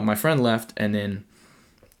my friend left, and then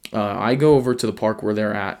I go over to the park where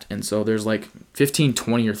they're at, and so there's like 15,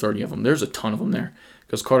 20, or 30 of them. There's a ton of them there,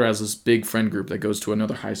 because Carter has this big friend group that goes to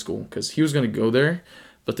another high school, because he was going to go there,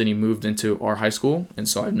 but then he moved into our high school, and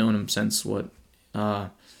so I've known him since,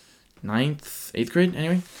 ninth, 8th grade,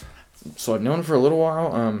 anyway. So I've known him for a little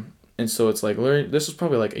while, and so it's like, literally, this was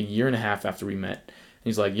probably like a year and a half after we met. And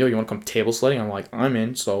he's like, yo, you want to come table sledding? I'm like, I'm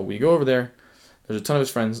in. So we go over there, There's a ton of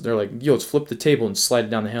his friends. They're like, yo, let's flip the table and slide it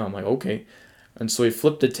down the hill. I'm like, okay. And so we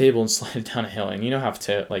flipped the table and slid it down a hill. And you know how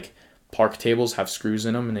like park tables have screws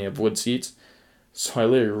in them and they have wood seats. So I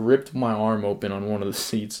literally ripped my arm open on one of the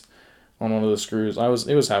seats, on one of the screws.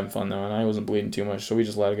 It was having fun though, and I wasn't bleeding too much, so we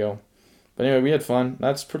just let it go. But anyway, we had fun.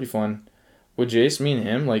 That's pretty fun. With Jace, me and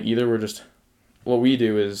him, like either we're just, what we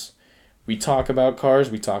do is we talk about cars,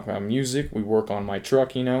 we talk about music, we work on my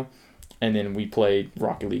truck, and then we play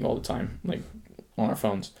Rocket League all the time, like on our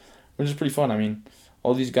phones, which is pretty fun. I mean,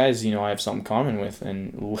 all these guys, I have something common with,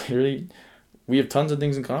 and literally we have tons of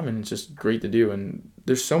things in common. It's just great to do, and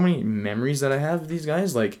there's so many memories that I have of these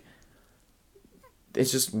guys. Like,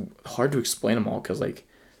 it's just hard to explain them all because, like,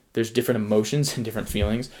 there's different emotions and different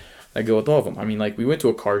feelings that go with all of them. I mean, like, we went to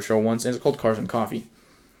a car show once, and it's called Cars and Coffee,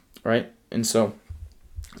 right? And so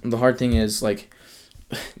the hard thing is, like,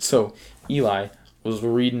 so Eli was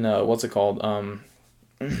reading, what's it called?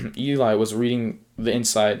 Eli was reading the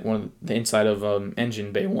inside of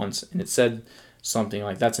engine bay once, and it said something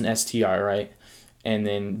like, that's an STI, right? And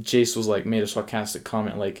then Jace was like, made a sarcastic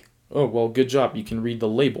comment like, oh, well, good job, you can read the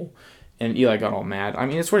label. And Eli got all mad. I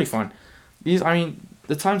mean, it's pretty fun.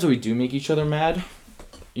 The times that we do make each other mad,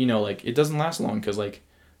 like, it doesn't last long, because, like,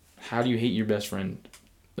 how do you hate your best friend?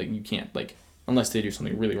 Like, you can't, like, unless they do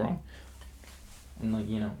something really wrong. And, like,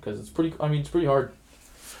 because it's pretty hard.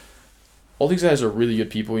 All these guys are really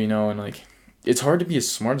good people, and, like, it's hard to be as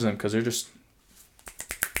smart as them, because they're just,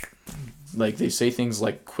 like, they say things,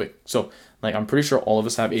 like, quick. So, like, I'm pretty sure all of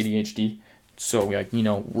us have ADHD. So, like,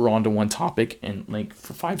 we're on to one topic, and, like,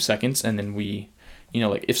 for 5 seconds, and then we,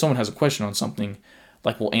 like, if someone has a question on something,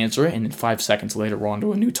 like, we'll answer it, and then 5 seconds later, we're on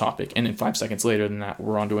to a new topic, and then 5 seconds later than that,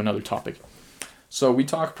 we're on to another topic. So we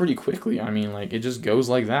talk pretty quickly. I mean, like, it just goes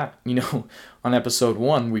like that. On episode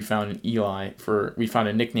 1, we found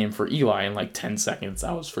a nickname for Eli in, like, 10 seconds.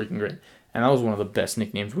 That was freaking great. And that was one of the best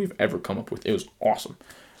nicknames we've ever come up with. It was awesome.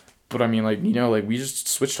 But I mean, like, like, we just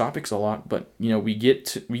switch topics a lot, but, we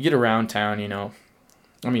get around town,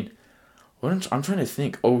 I mean, I'm trying to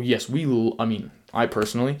think. Oh, yes, I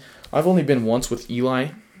personally, I've only been once with Eli.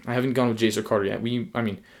 I haven't gone with Jace or Carter yet. We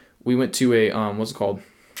went to a, what's it called?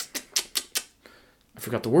 I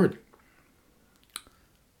forgot the word.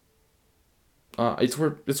 It's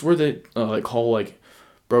where they, like, haul, like,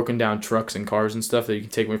 broken down trucks and cars and stuff that you can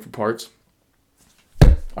take away for parts.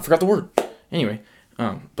 I forgot the word. Anyway,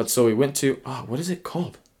 but so we went to, what is it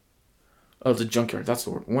called? Oh, the junkyard. That's the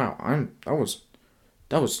word. Wow,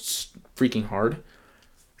 that was freaking hard.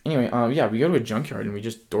 Anyway, yeah, we go to a junkyard and we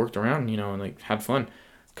just dorked around, and, like, had fun,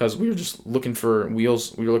 because we were just looking for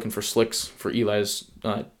wheels. We were looking for slicks for Eli's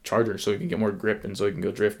Charger so he can get more grip and so he can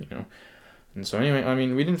go drift, And so anyway, I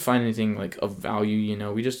mean, we didn't find anything, like, of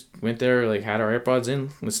value, We just went there, like, had our AirPods in,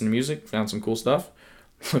 listened to music, found some cool stuff,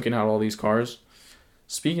 looking at all these cars.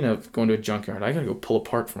 Speaking of going to a junkyard, I gotta go pull a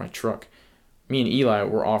part for my truck. Me and Eli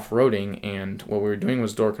were off-roading, and what we were doing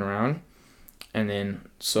was dorking around. And then,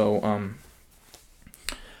 so,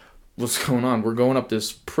 what's going on? We're going up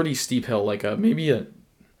this pretty steep hill, like maybe a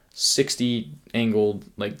 60 angled,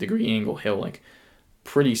 like, degree angle hill, like,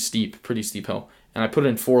 pretty steep hill. And I put it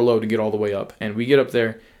in 4 low to get all the way up. And we get up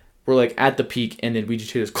there, we're, like, at the peak, and then we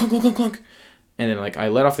just hear this clunk, clunk, clunk, clunk. And then, like, I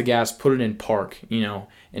let off the gas, put it in park,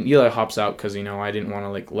 and Eli hops out because, I didn't want to,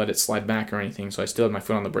 like, let it slide back or anything, so I still had my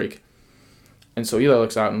foot on the brake. And so Eli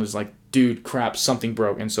looks out and was like, dude, crap, something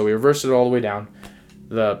broke. And so we reversed it all the way down.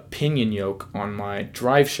 The pinion yoke on my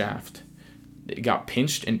drive shaft, it got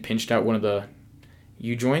pinched out one of the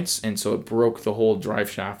U-joints, and so it broke the whole drive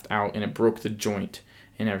shaft out, and it broke the joint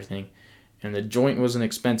and everything. And the joint was an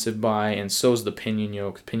expensive buy, and so is the pinion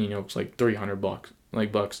yoke. Pinion yoke's like $300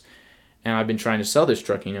 bucks. And I've been trying to sell this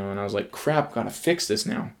truck, and I was like, crap, gotta fix this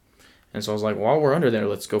now. And so I was like, while we're under there,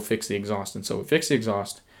 let's go fix the exhaust. And so we fixed the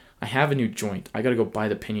exhaust. I have a new joint. I gotta go buy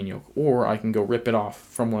the pinion yoke, or I can go rip it off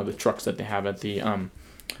from one of the trucks that they have at the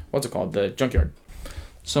the junkyard.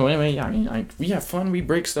 So anyway, yeah, I mean, we have fun. We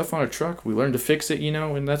break stuff on a truck. We learn to fix it,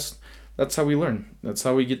 and that's how we learn. That's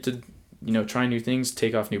how we get to, try new things,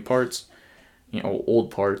 take off new parts,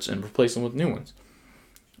 old parts, and replace them with new ones.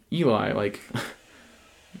 Eli, like,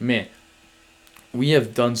 man, we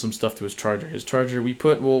have done some stuff to his Charger. His Charger, we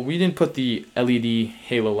didn't put the LED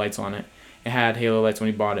halo lights on it. It had halo lights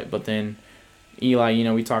when he bought it, but then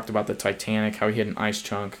Eli, we talked about the Titanic, how he had an ice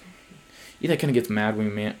chunk. Eli kind of gets mad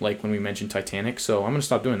when we mention Titanic, so I'm gonna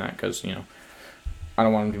stop doing that because I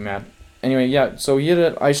don't want him to be mad. Anyway, yeah, so he had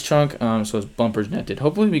an ice chunk, so his bumper's dented.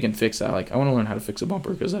 Hopefully we can fix that. Like, I want to learn how to fix a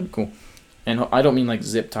bumper because that'd be cool. And I don't mean like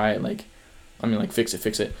zip tie it, like, I mean like fix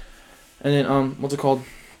it. And then what's it called?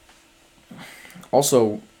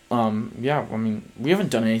 Also, Yeah, I mean, we haven't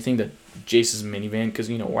done anything to Jace's minivan because,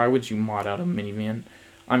 why would you mod out a minivan?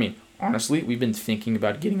 I mean, honestly, we've been thinking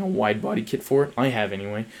about getting a wide body kit for it. I have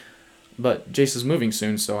anyway. But Jace is moving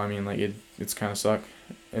soon, so I mean, like, it's kind of suck.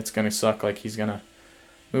 It's gonna suck, like, he's gonna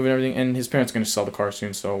move and everything, and his parents are gonna sell the car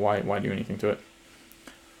soon, so why do anything to it?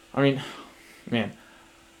 I mean, man,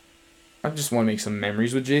 I just want to make some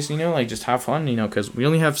memories with Jace, like, just have fun, because we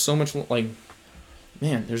only have so much, like,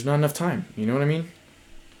 man, there's not enough time, you know what I mean?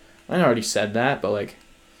 I already said that, but, like,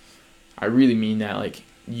 I really mean that, like,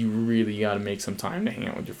 you really gotta make some time to hang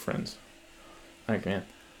out with your friends. Like, man.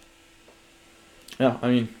 Yeah, I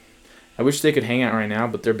mean, I wish they could hang out right now,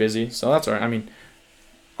 but they're busy, so that's alright. I mean,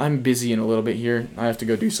 I'm busy in a little bit here. I have to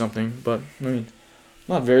go do something, but, I mean,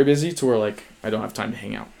 not very busy to where, like, I don't have time to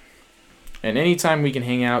hang out. And anytime we can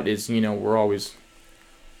hang out is,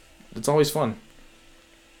 it's always fun.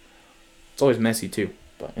 It's always messy, too.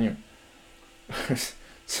 But, anyway.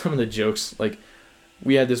 Some of the jokes, like,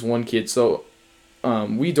 we had this one kid, so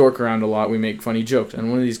we dork around a lot, we make funny jokes, and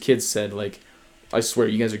one of these kids said, like, I swear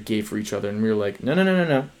you guys are gay for each other, and we were like, no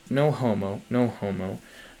homo,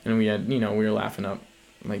 and we had, we were laughing up,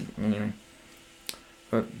 like, anyway,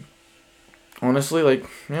 but, honestly, like,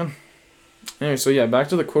 yeah, anyway, so yeah, back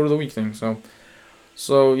to the quote of the week thing,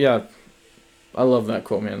 so yeah, I love that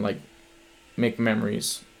quote, man, like, make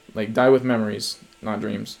memories, like, die with memories, not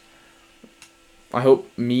dreams. I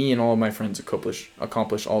hope me and all of my friends accomplish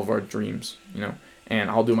all of our dreams, and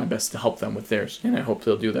I'll do my best to help them with theirs, and I hope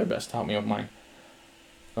they'll do their best to help me with mine.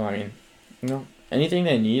 I mean, anything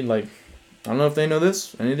they need, like, I don't know if they know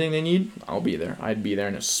this, anything they need, I'll be there. I'd be there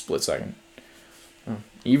in a split second.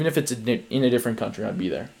 Even if it's in a different country, I'd be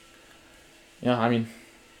there. Yeah, I mean,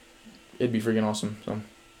 it'd be freaking awesome, so.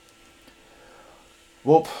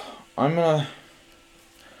 Well, I'm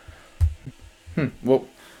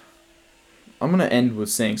gonna end with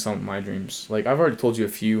saying some of my dreams. Like, I've already told you a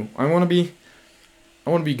few. I want to be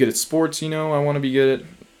good at sports, I want to be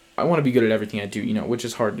good at everything I do, which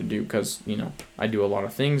is hard to do because, I do a lot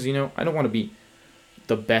of things, I don't want to be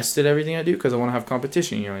the best at everything I do because I want to have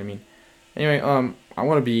competition, you know what I mean? Anyway, I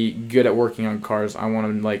want to be good at working on cars. I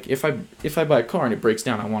want to, like, if I buy a car and it breaks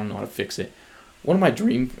down, I want to know how to fix it. One of my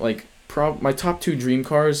my top 2 dream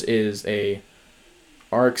cars is a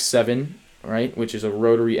RX-7, right, which is a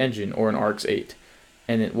rotary engine, or an RX-8.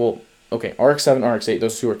 And RX-7, RX-8,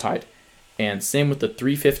 those two are tied. And same with the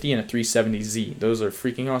 350 and a 370Z. Those are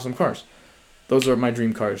freaking awesome cars. Those are my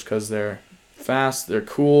dream cars because they're fast, they're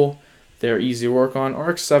cool, they're easy to work on.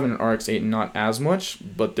 RX-7 and RX-8 not as much,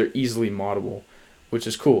 but they're easily moddable, which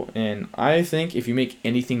is cool. And I think if you make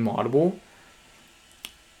anything moddable,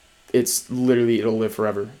 it'll live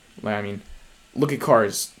forever. Like, I mean, look at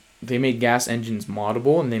cars. They make gas engines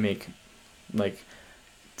moddable, and they make, like,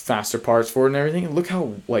 faster parts for it and everything. Look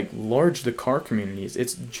how, like, large the car community is.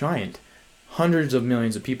 It's giant. Hundreds of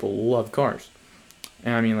millions of people love cars.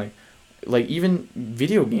 And I mean, like even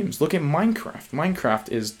video games. Look at Minecraft. Minecraft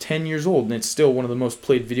is 10 years old, and it's still one of the most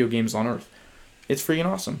played video games on Earth. It's freaking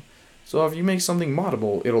awesome. So if you make something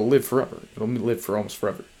moddable, it'll live forever. It'll live for almost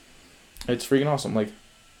forever. It's freaking awesome. Like,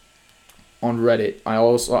 on Reddit, I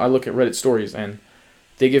look at Reddit stories, and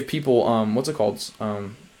they give people, what's it called?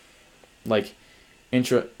 Like,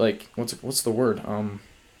 what's the word?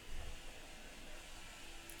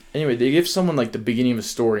 Anyway, they give someone, like, the beginning of a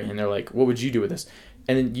story, and they're like, what would you do with this?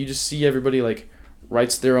 And then you just see everybody, like,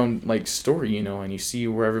 writes their own, like, story, and you see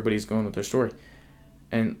where everybody's going with their story.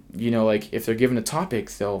 And, like, if they're given a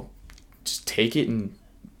topic, they'll just take it and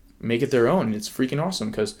make it their own. And it's freaking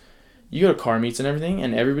awesome, because you go to car meets and everything,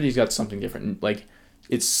 and everybody's got something different. Like,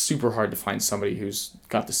 it's super hard to find somebody who's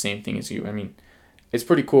got the same thing as you. I mean, it's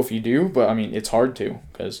pretty cool if you do, but, I mean, it's hard to,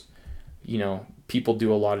 because, people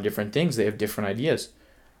do a lot of different things. They have different ideas.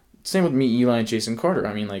 Same with me, Eli, and Jason Carter.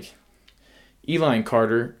 I mean, like, Eli and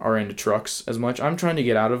Carter are into trucks as much. I'm trying to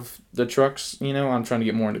get out of the trucks, I'm trying to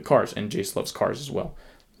get more into cars, and Jace loves cars as well.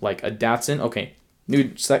 Like a Datsun, okay,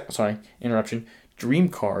 interruption. Dream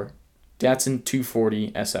car, Datsun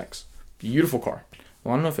 240 SX. Beautiful car.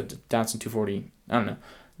 Well, I don't know if it's a Datsun 240, I don't know.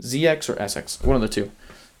 ZX or SX, one of the two.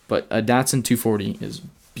 But a Datsun 240 is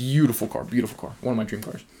beautiful car, one of my dream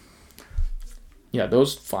cars. Yeah,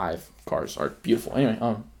 those 5 cars are beautiful. Anyway,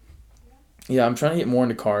 yeah, I'm trying to get more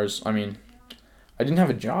into cars. I mean, I didn't have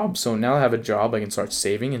a job, so now I have a job, I can start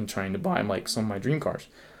saving and trying to buy, like, some of my dream cars.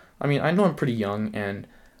 I mean, I know I'm pretty young, and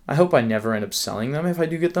I hope I never end up selling them if I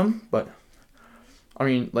do get them, but, I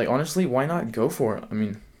mean, like, honestly, why not go for it? I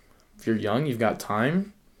mean, if you're young, you've got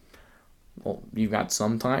time, well, you've got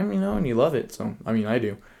some time, and you love it, so, I mean, I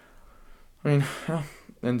do. I mean, yeah,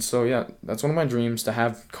 and so, yeah, that's one of my dreams, to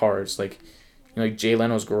have cars, like, like Jay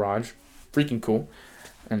Leno's garage, freaking cool.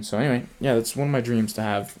 And so anyway, yeah, that's one of my dreams to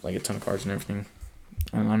have like a ton of cars and everything.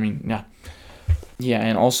 And I mean, yeah,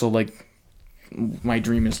 and also like my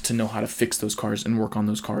dream is to know how to fix those cars and work on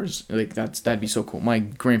those cars. Like that'd be so cool. My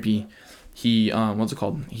grandpa, he what's it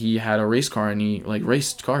called? He had a race car and he like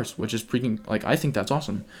raced cars, which is freaking like I think that's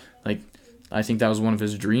awesome. Like I think that was one of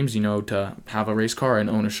his dreams, to have a race car and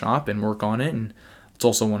own a shop and work on it, and it's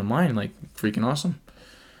also one of mine. Like freaking awesome.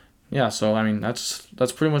 Yeah, so I mean that's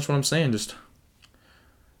pretty much what I'm saying. Just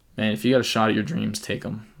man, if you got a shot at your dreams, take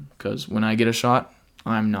them. Because when I get a shot,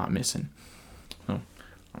 I'm not missing. So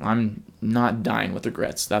I'm not dying with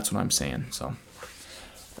regrets. That's what I'm saying. So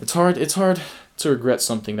it's hard to regret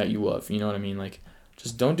something that you love. You know what I mean? Like,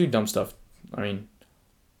 just don't do dumb stuff. I mean,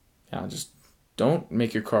 yeah, just don't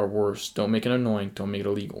make your car worse. Don't make it annoying. Don't make it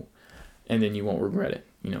illegal. And then you won't regret it,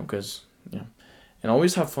 because, and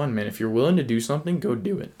always have fun, man. If you're willing to do something, go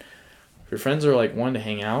do it. If your friends are, like, wanting to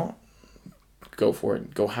hang out, go for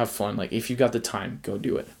it. Go have fun. Like, if you got the time, go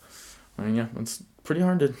do it. I mean, yeah, it's pretty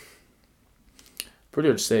hard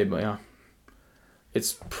to say, but yeah.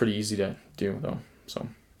 It's pretty easy to do, though. So,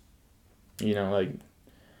 like,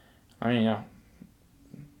 I mean, yeah.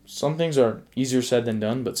 Some things are easier said than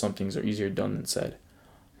done, but some things are easier done than said.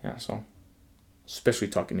 Yeah, so, especially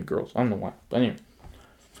talking to girls. I don't know why. But anyway.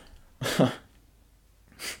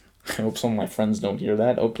 I hope some of my friends don't hear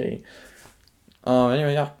that. Okay.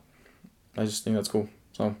 Anyway, yeah. I just think that's cool.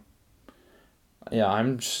 So, yeah,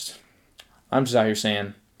 I'm just out here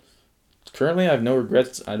saying, currently I have no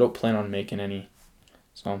regrets. I don't plan on making any.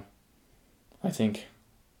 So, I think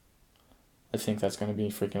that's going to be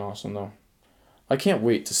freaking awesome, though. I can't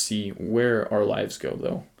wait to see where our lives go,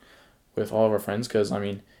 though, with all of our friends. Because, I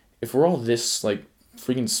mean, if we're all this, like,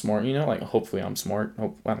 freaking smart, like, hopefully I'm smart.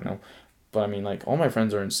 I don't know. But, I mean, like, all my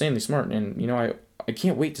friends are insanely smart. And, I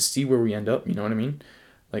can't wait to see where we end up. You know what I mean?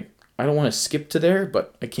 Like, I don't want to skip to there,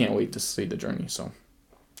 but I can't wait to see the journey. So,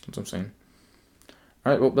 that's what I'm saying.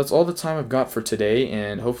 All right, well, that's all the time I've got for today.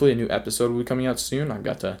 And hopefully a new episode will be coming out soon. I've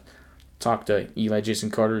got to talk to Eli,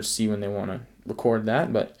 Jason Carter to see when they want to record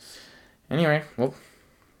that. But anyway, well,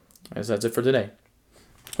 I guess that's it for today.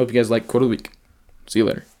 Hope you guys like Quote of the Week. See you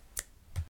later.